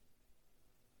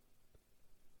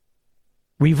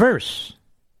reverse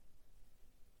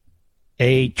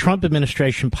a Trump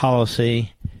administration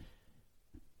policy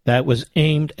that was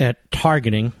aimed at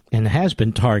targeting, and has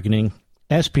been targeting,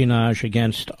 espionage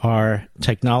against our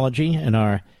technology and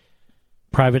our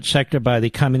private sector by the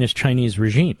communist Chinese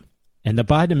regime. And the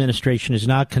Biden administration is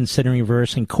now considering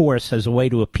reversing course as a way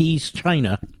to appease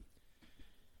China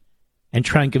and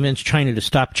try and convince China to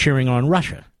stop cheering on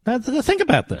Russia. Now, think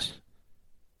about this.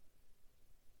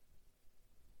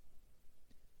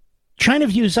 China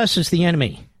views us as the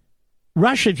enemy.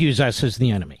 Russia views us as the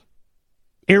enemy.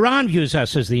 Iran views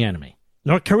us as the enemy.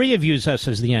 North Korea views us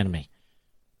as the enemy.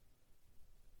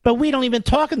 But we don't even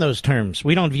talk in those terms.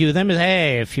 We don't view them as,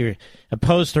 hey, if you're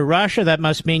opposed to Russia, that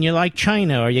must mean you like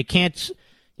China, or you can't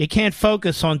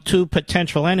focus on two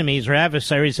potential enemies or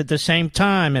adversaries at the same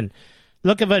time. And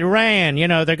look at Iran,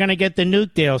 they're going to get the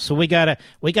nuke deal, so we got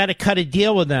to cut a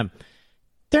deal with them.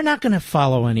 They're not going to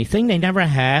follow anything. They never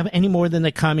have, any more than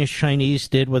the communist Chinese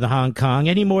did with Hong Kong,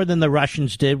 any more than the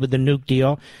Russians did with the nuke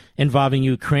deal involving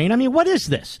Ukraine. I mean, what is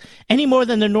this? Any more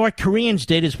than the North Koreans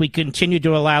did as we continue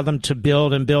to allow them to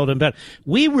build and build and build.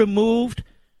 We removed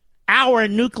our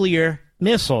nuclear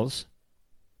missiles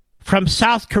from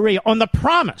South Korea on the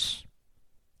promise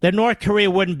that North Korea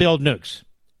wouldn't build nukes.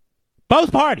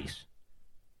 Both parties.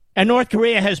 And North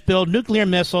Korea has built nuclear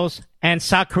missiles, and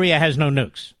South Korea has no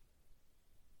nukes.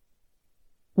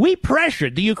 We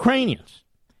pressured the Ukrainians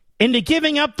into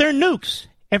giving up their nukes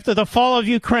after the fall of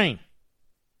Ukraine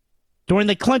during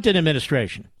the Clinton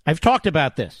administration. I've talked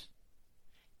about this.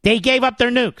 They gave up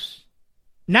their nukes.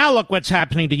 Now look what's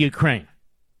happening to Ukraine.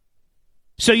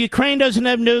 So Ukraine doesn't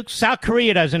have nukes. South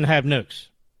Korea doesn't have nukes.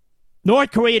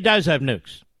 North Korea does have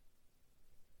nukes.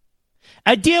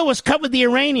 A deal was cut with the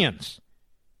Iranians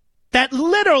that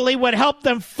literally would help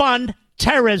them fund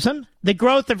terrorism, the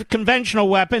growth of conventional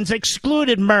weapons,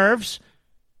 excluded MIRVs,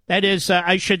 that is,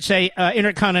 I should say,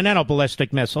 intercontinental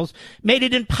ballistic missiles, made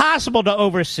it impossible to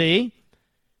oversee.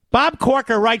 Bob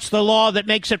Corker writes the law that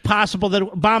makes it possible that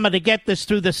Obama to get this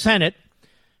through the Senate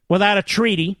without a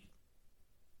treaty.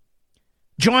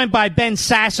 Joined by Ben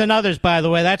Sass and others, by the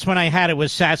way. That's when I had it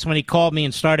with Sass, when he called me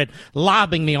and started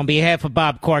lobbying me on behalf of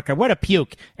Bob Corker. What a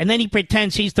puke. And then he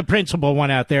pretends he's the principal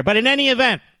one out there. But in any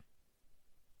event,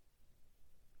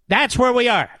 that's where we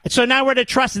are. So now we're to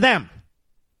trust them.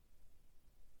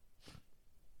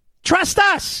 Trust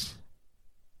us.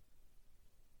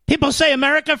 People say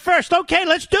America first. Okay,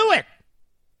 let's do it.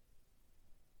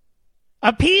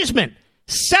 Appeasement.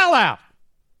 Sellout.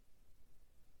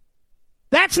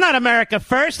 That's not America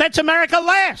first. That's America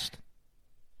last.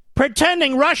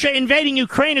 Pretending Russia invading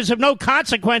Ukraine is of no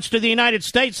consequence to the United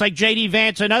States, like J.D.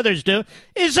 Vance and others do,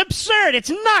 is absurd. It's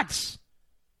nuts.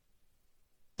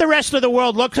 The rest of the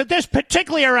world looks at this,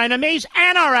 particularly our enemies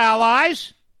and our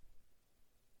allies.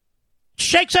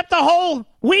 Shakes up the whole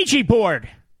Ouija board.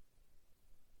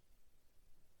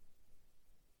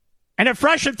 And if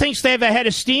Russia thinks they have a head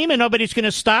of steam and nobody's going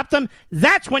to stop them,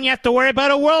 that's when you have to worry about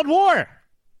a world war.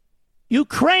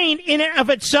 Ukraine in and of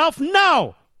itself,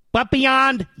 no. But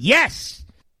beyond, yes.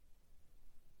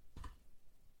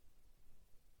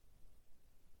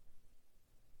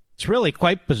 It's really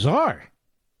quite bizarre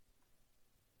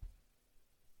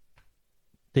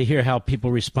to hear how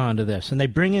people respond to this. And they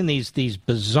bring in these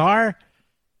bizarre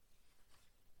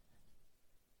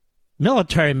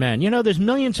military men. There's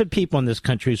millions of people in this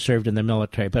country who served in the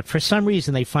military, but for some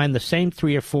reason they find the same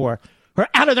 3 or 4 who are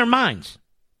out of their minds.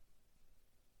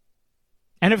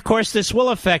 And, of course, this will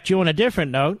affect you on a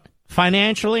different note,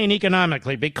 financially and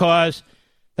economically, because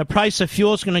the price of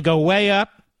fuel is going to go way up.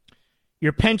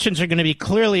 Your pensions are going to be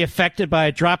clearly affected by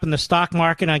a drop in the stock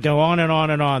market. I go on and on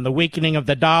and on. The weakening of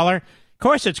the dollar. Of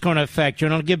course it's going to affect you.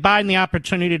 And it'll give Biden the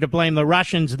opportunity to blame the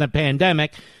Russians and the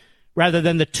pandemic rather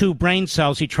than the two brain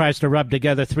cells he tries to rub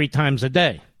together 3 times a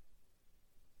day.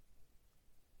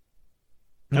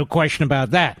 No question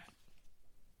about that.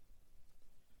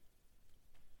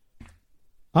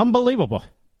 Unbelievable.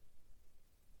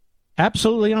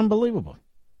 Absolutely unbelievable.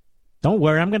 Don't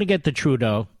worry, I'm going to get to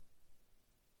Trudeau.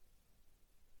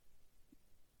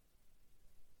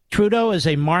 Trudeau is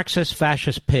a Marxist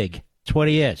fascist pig. That's what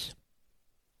he is.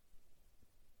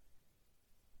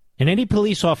 And any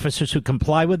police officers who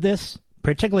comply with this,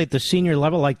 particularly at the senior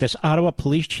level, like this Ottawa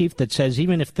police chief that says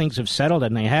even if things have settled,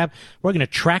 and they have, we're going to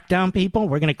track down people,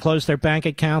 we're going to close their bank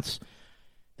accounts.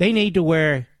 They need to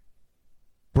wear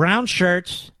brown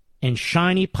shirts and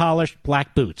shiny, polished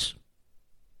black boots.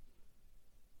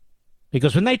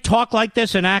 Because when they talk like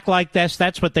this and act like this,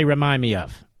 that's what they remind me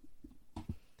of.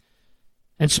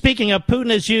 And speaking of, Putin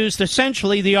has used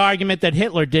essentially the argument that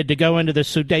Hitler did to go into the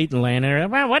Sudetenland.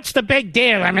 And, well, what's the big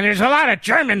deal? I mean, there's a lot of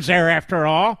Germans there after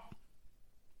all.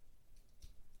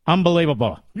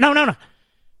 Unbelievable. No.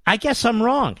 I guess I'm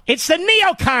wrong. It's the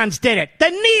neocons did it. The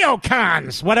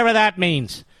neocons, whatever that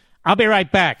means. I'll be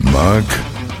right back. Mark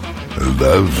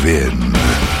Levin.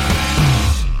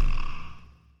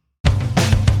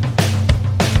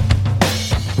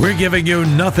 We're giving you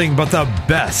nothing but the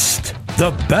best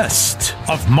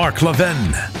of Mark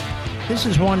Levin. This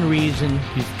is one reason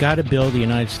you've got to build the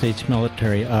United States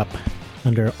military up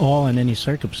under all and any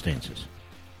circumstances.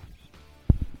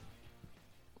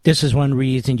 This is one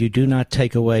reason you do not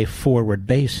take away forward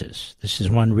bases. This is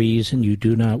one reason you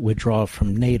do not withdraw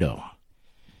from NATO.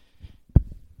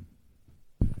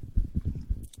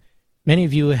 Many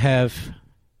of you have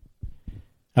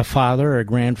a father or a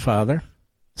grandfather.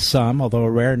 Some, although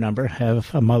a rare number,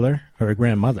 have a mother or a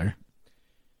grandmother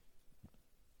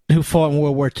who fought in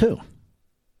World War II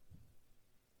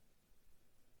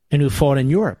and who fought in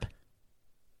Europe,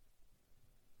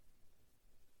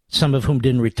 some of whom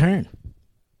didn't return,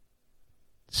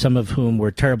 some of whom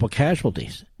were terrible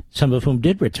casualties, some of whom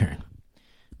did return.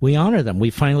 We honor them. We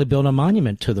finally built a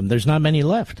monument to them. There's not many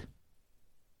left.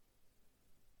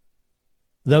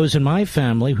 Those in my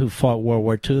family who fought World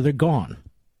War II, they're gone,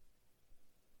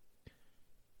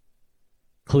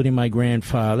 including my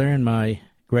grandfather and my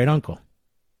great-uncle,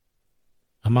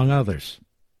 among others.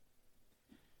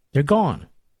 They're gone.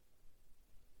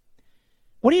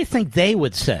 What do you think they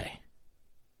would say?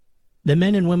 The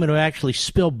men and women who actually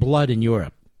spilled blood in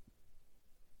Europe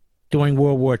during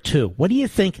World War II. What do you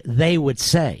think they would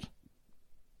say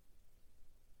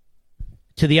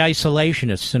to the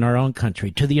isolationists in our own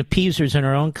country, to the appeasers in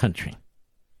our own country?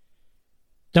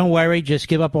 Don't worry, just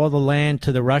give up all the land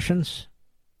to the Russians.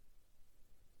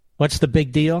 What's the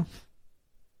big deal?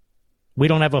 We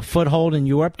don't have a foothold in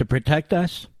Europe to protect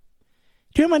us?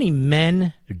 Do you know how many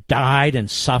men died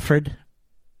and suffered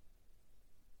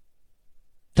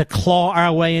to claw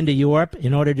our way into Europe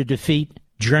in order to defeat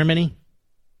Germany?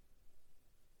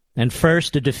 And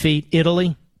first to defeat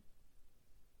Italy?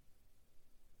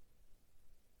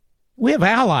 We have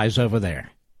allies over there.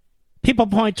 People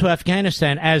point to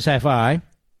Afghanistan, as have I.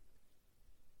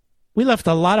 We left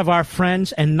a lot of our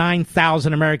friends and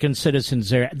 9,000 American citizens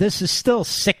there. This is still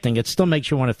sickening. It still makes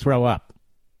you want to throw up.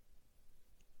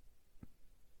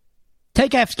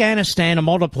 Take Afghanistan and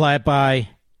multiply it by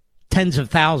tens of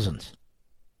thousands.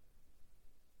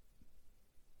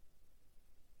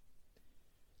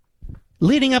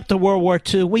 Leading up to World War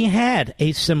II, we had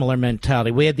a similar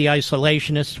mentality. We had the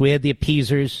isolationists. We had the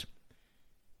appeasers.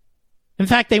 In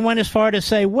fact, they went as far to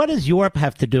say, what does Europe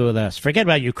have to do with us? Forget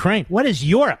about Ukraine. What does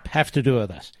Europe have to do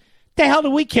with us? The hell do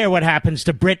we care what happens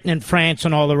to Britain and France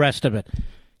and all the rest of it?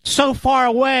 So far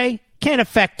away, can't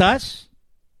affect us.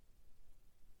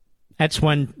 That's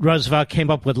when Roosevelt came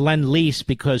up with Lend-Lease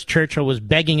because Churchill was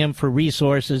begging him for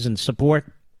resources and support.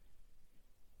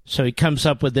 So he comes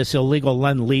up with this illegal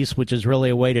Lend-Lease, which is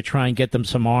really a way to try and get them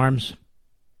some arms.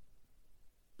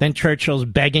 Then Churchill's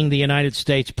begging the United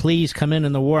States, please come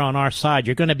in the war on our side.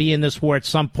 You're going to be in this war at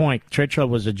some point. Churchill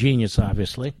was a genius,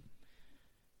 obviously.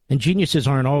 And geniuses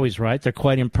aren't always right. They're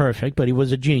quite imperfect, but he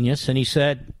was a genius. And he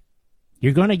said,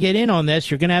 you're going to get in on this.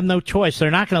 You're going to have no choice.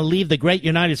 They're not going to leave the great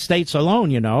United States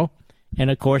alone, you know. And,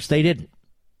 of course, they didn't.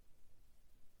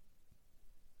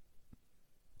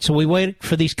 So we wait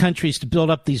for these countries to build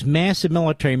up these massive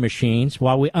military machines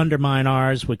while we undermine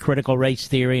ours with critical race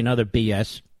theory and other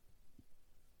BS.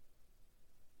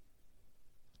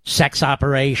 Sex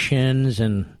operations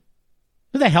and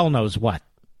who the hell knows what.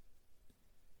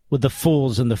 With the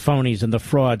fools and the phonies and the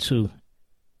frauds who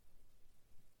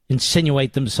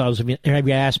insinuate themselves in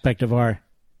every aspect of our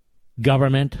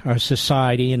government, our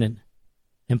society, and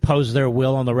impose their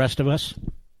will on the rest of us?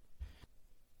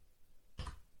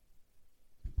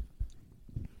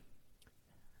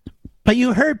 But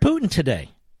you heard Putin today.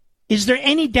 Is there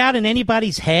any doubt in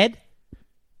anybody's head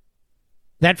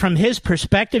that from his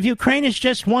perspective, Ukraine is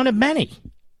just one of many?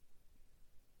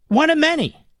 One of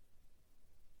many.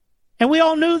 And we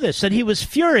all knew this, that he was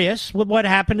furious with what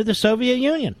happened to the Soviet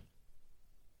Union.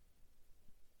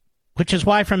 Which is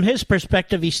why, from his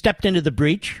perspective, he stepped into the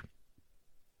breach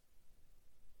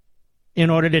in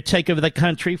order to take over the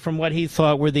country from what he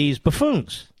thought were these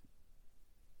buffoons.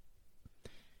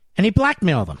 And he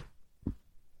blackmailed them.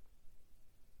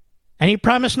 And he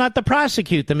promised not to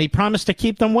prosecute them. He promised to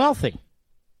keep them wealthy,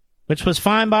 which was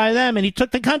fine by them, and he took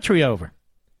the country over.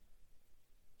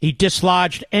 He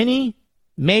dislodged any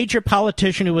major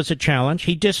politician who was a challenge.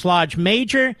 He dislodged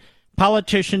major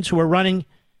politicians who were running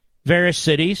various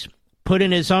cities, put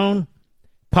in his own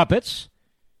puppets.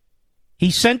 He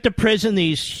sent to prison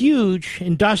these huge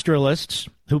industrialists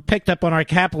who picked up on our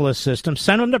capitalist system,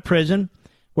 sent them to prison,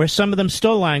 where some of them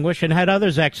still languish, and had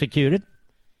others executed.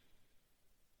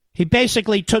 He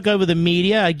basically took over the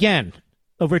media. Again,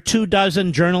 over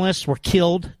 24 journalists were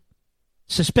killed,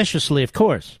 suspiciously, of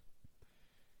course.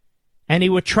 And he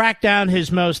would track down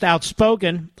his most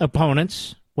outspoken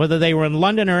opponents, whether they were in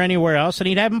London or anywhere else, and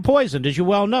he'd have them poisoned, as you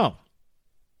well know.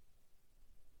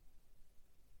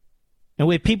 And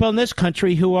we have people in this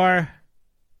country who are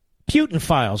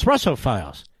Putin-philes,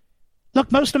 Russophiles.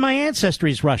 Look, most of my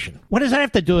ancestry is Russian. What does that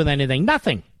have to do with anything?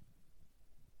 Nothing.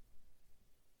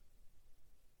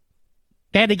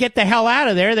 They had to get the hell out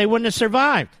of there. They wouldn't have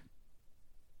survived.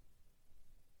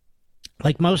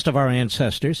 Like most of our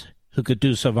ancestors, who could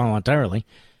do so voluntarily,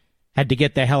 had to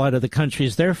get the hell out of the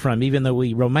countries they're from, even though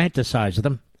we romanticize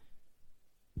them.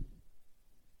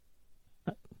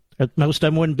 Most of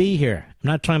them wouldn't be here. I'm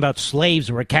not talking about slaves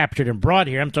who were captured and brought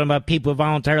here. I'm talking about people who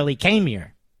voluntarily came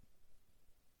here.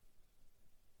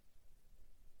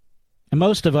 And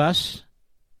most of us,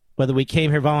 whether we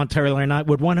came here voluntarily or not,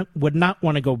 would not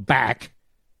want to go back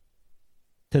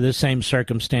to the same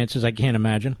circumstances. I can't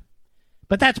imagine.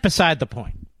 But that's beside the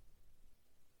point.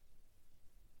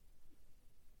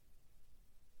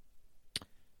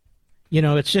 You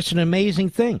know, it's just an amazing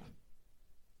thing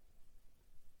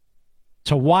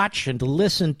to watch and to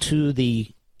listen to the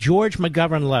George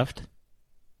McGovern left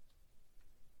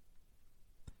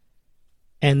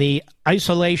and the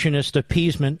isolationist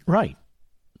appeasement right.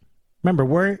 Remember,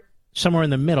 we're somewhere in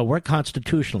the middle. We're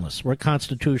constitutionalists. We're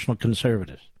constitutional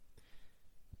conservatives.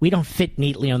 We don't fit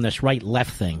neatly on this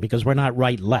right-left thing because we're not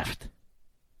right-left.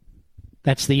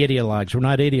 That's the ideologues. We're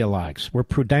not ideologues. We're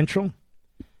prudential.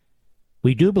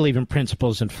 We do believe in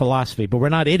principles and philosophy, but we're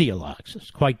not ideologues.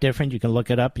 It's quite different. You can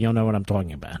look it up. You'll know what I'm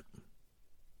talking about.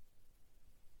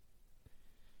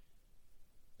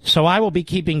 So I will be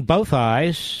keeping both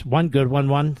eyes, one good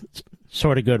one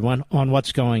sort of good one, on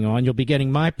what's going on. You'll be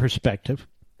getting my perspective,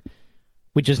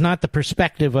 which is not the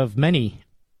perspective of many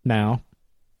now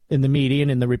in the media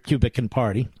and in the Republican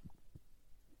Party,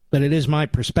 but it is my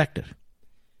perspective.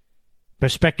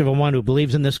 Perspective of one who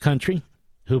believes in this country,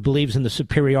 who believes in the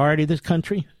superiority of this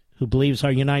country, who believes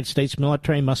our United States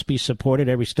military must be supported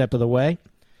every step of the way,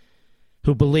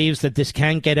 who believes that this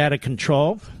can't get out of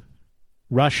control,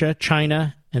 Russia,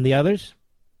 China, and the others,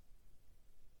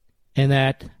 and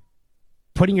that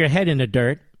putting your head in the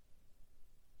dirt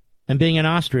and being an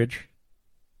ostrich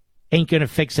ain't going to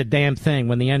fix a damn thing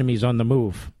when the enemy's on the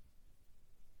move.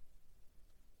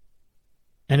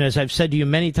 And as I've said to you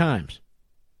many times,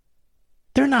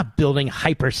 they're not building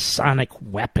hypersonic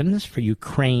weapons for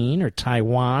Ukraine or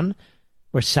Taiwan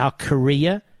or South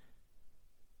Korea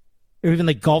or even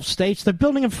the Gulf states. They're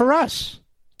building them for us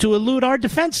to elude our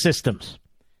defense systems,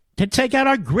 to take out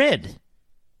our grid.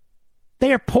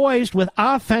 They are poised with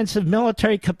offensive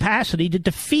military capacity to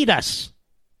defeat us.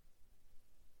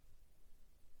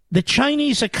 The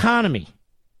Chinese economy,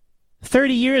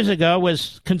 30 years ago,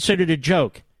 was considered a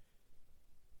joke.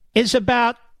 Is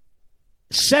about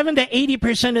 7 to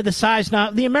 80% of the size now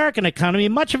of the American economy.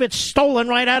 Much of it's stolen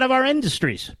right out of our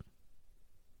industries.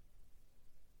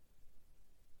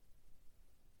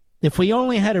 If we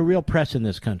only had a real press in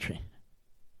this country,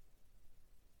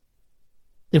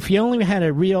 if we only had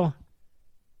a real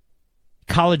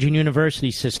college and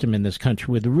university system in this country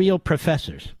with real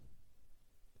professors,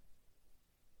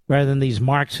 rather than these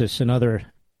Marxists and other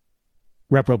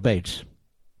reprobates,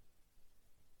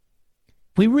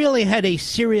 we really had a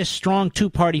serious, strong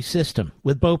two-party system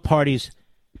with both parties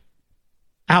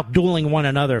outdueling one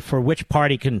another for which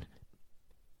party can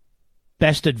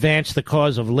best advance the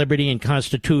cause of liberty and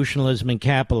constitutionalism and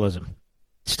capitalism.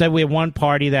 Instead, we have one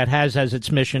party that has as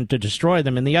its mission to destroy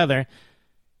them, and the other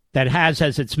that has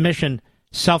as its mission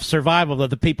self-survival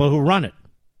of the people who run it.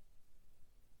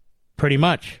 Pretty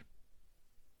much.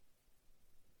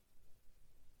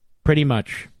 Pretty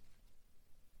much.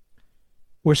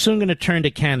 We're soon going to turn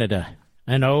to Canada.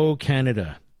 And oh,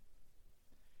 Canada.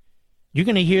 You're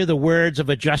going to hear the words of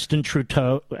a Justin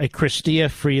Trudeau, a Chrystia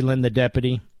Freeland, the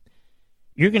deputy.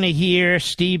 You're going to hear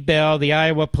Steve Bell, the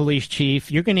Iowa police chief.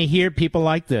 You're going to hear people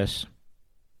like this.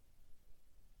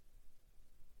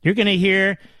 You're going to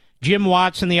hear Jim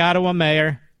Watson, the Ottawa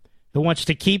mayor, who wants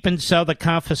to keep and sell the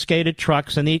confiscated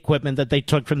trucks and the equipment that they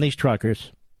took from these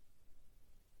truckers.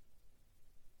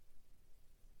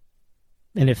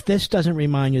 And if this doesn't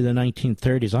remind you of the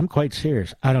 1930s, I'm quite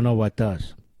serious. I don't know what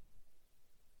does.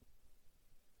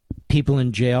 People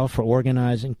in jail for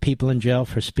organizing, people in jail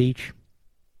for speech.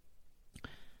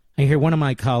 I hear one of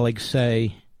my colleagues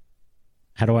say,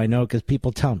 how do I know? Because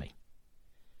people tell me.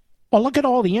 Well, look at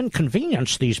all the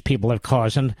inconvenience these people have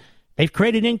caused. And they've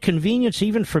created inconvenience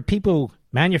even for people who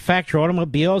manufacture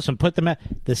automobiles and put them at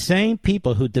the same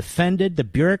people who defended the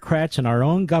bureaucrats in our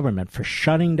own government for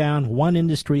shutting down one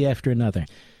industry after another,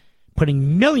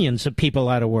 putting millions of people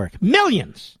out of work.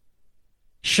 Millions!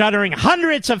 Shuttering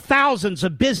hundreds of thousands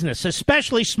of business,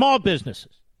 especially small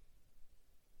businesses.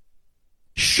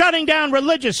 Shutting down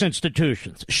religious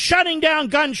institutions, shutting down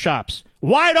gun shops,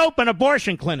 wide open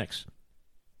abortion clinics,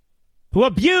 who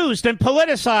abused and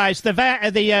politicized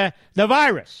the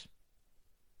virus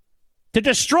to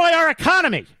destroy our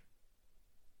economy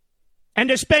and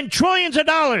to spend trillions of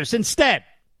dollars instead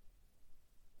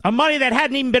of money that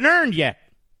hadn't even been earned yet,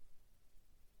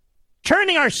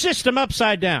 turning our system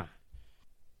upside down.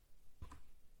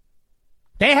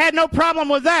 They had no problem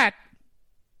with that.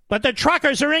 But the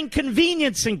truckers are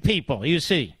inconveniencing people, you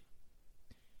see.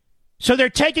 So they're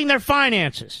taking their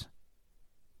finances.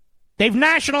 They've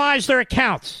nationalized their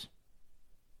accounts.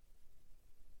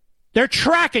 They're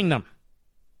tracking them.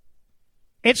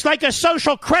 It's like a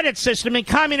social credit system in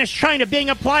communist China being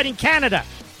applied in Canada,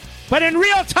 but in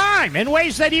real time, in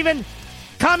ways that even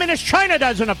communist China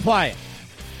doesn't apply it.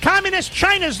 Communist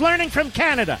China's learning from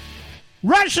Canada.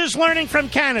 Russia's learning from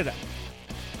Canada.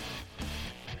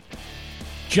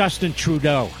 Justin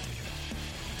Trudeau.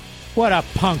 What a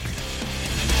punk.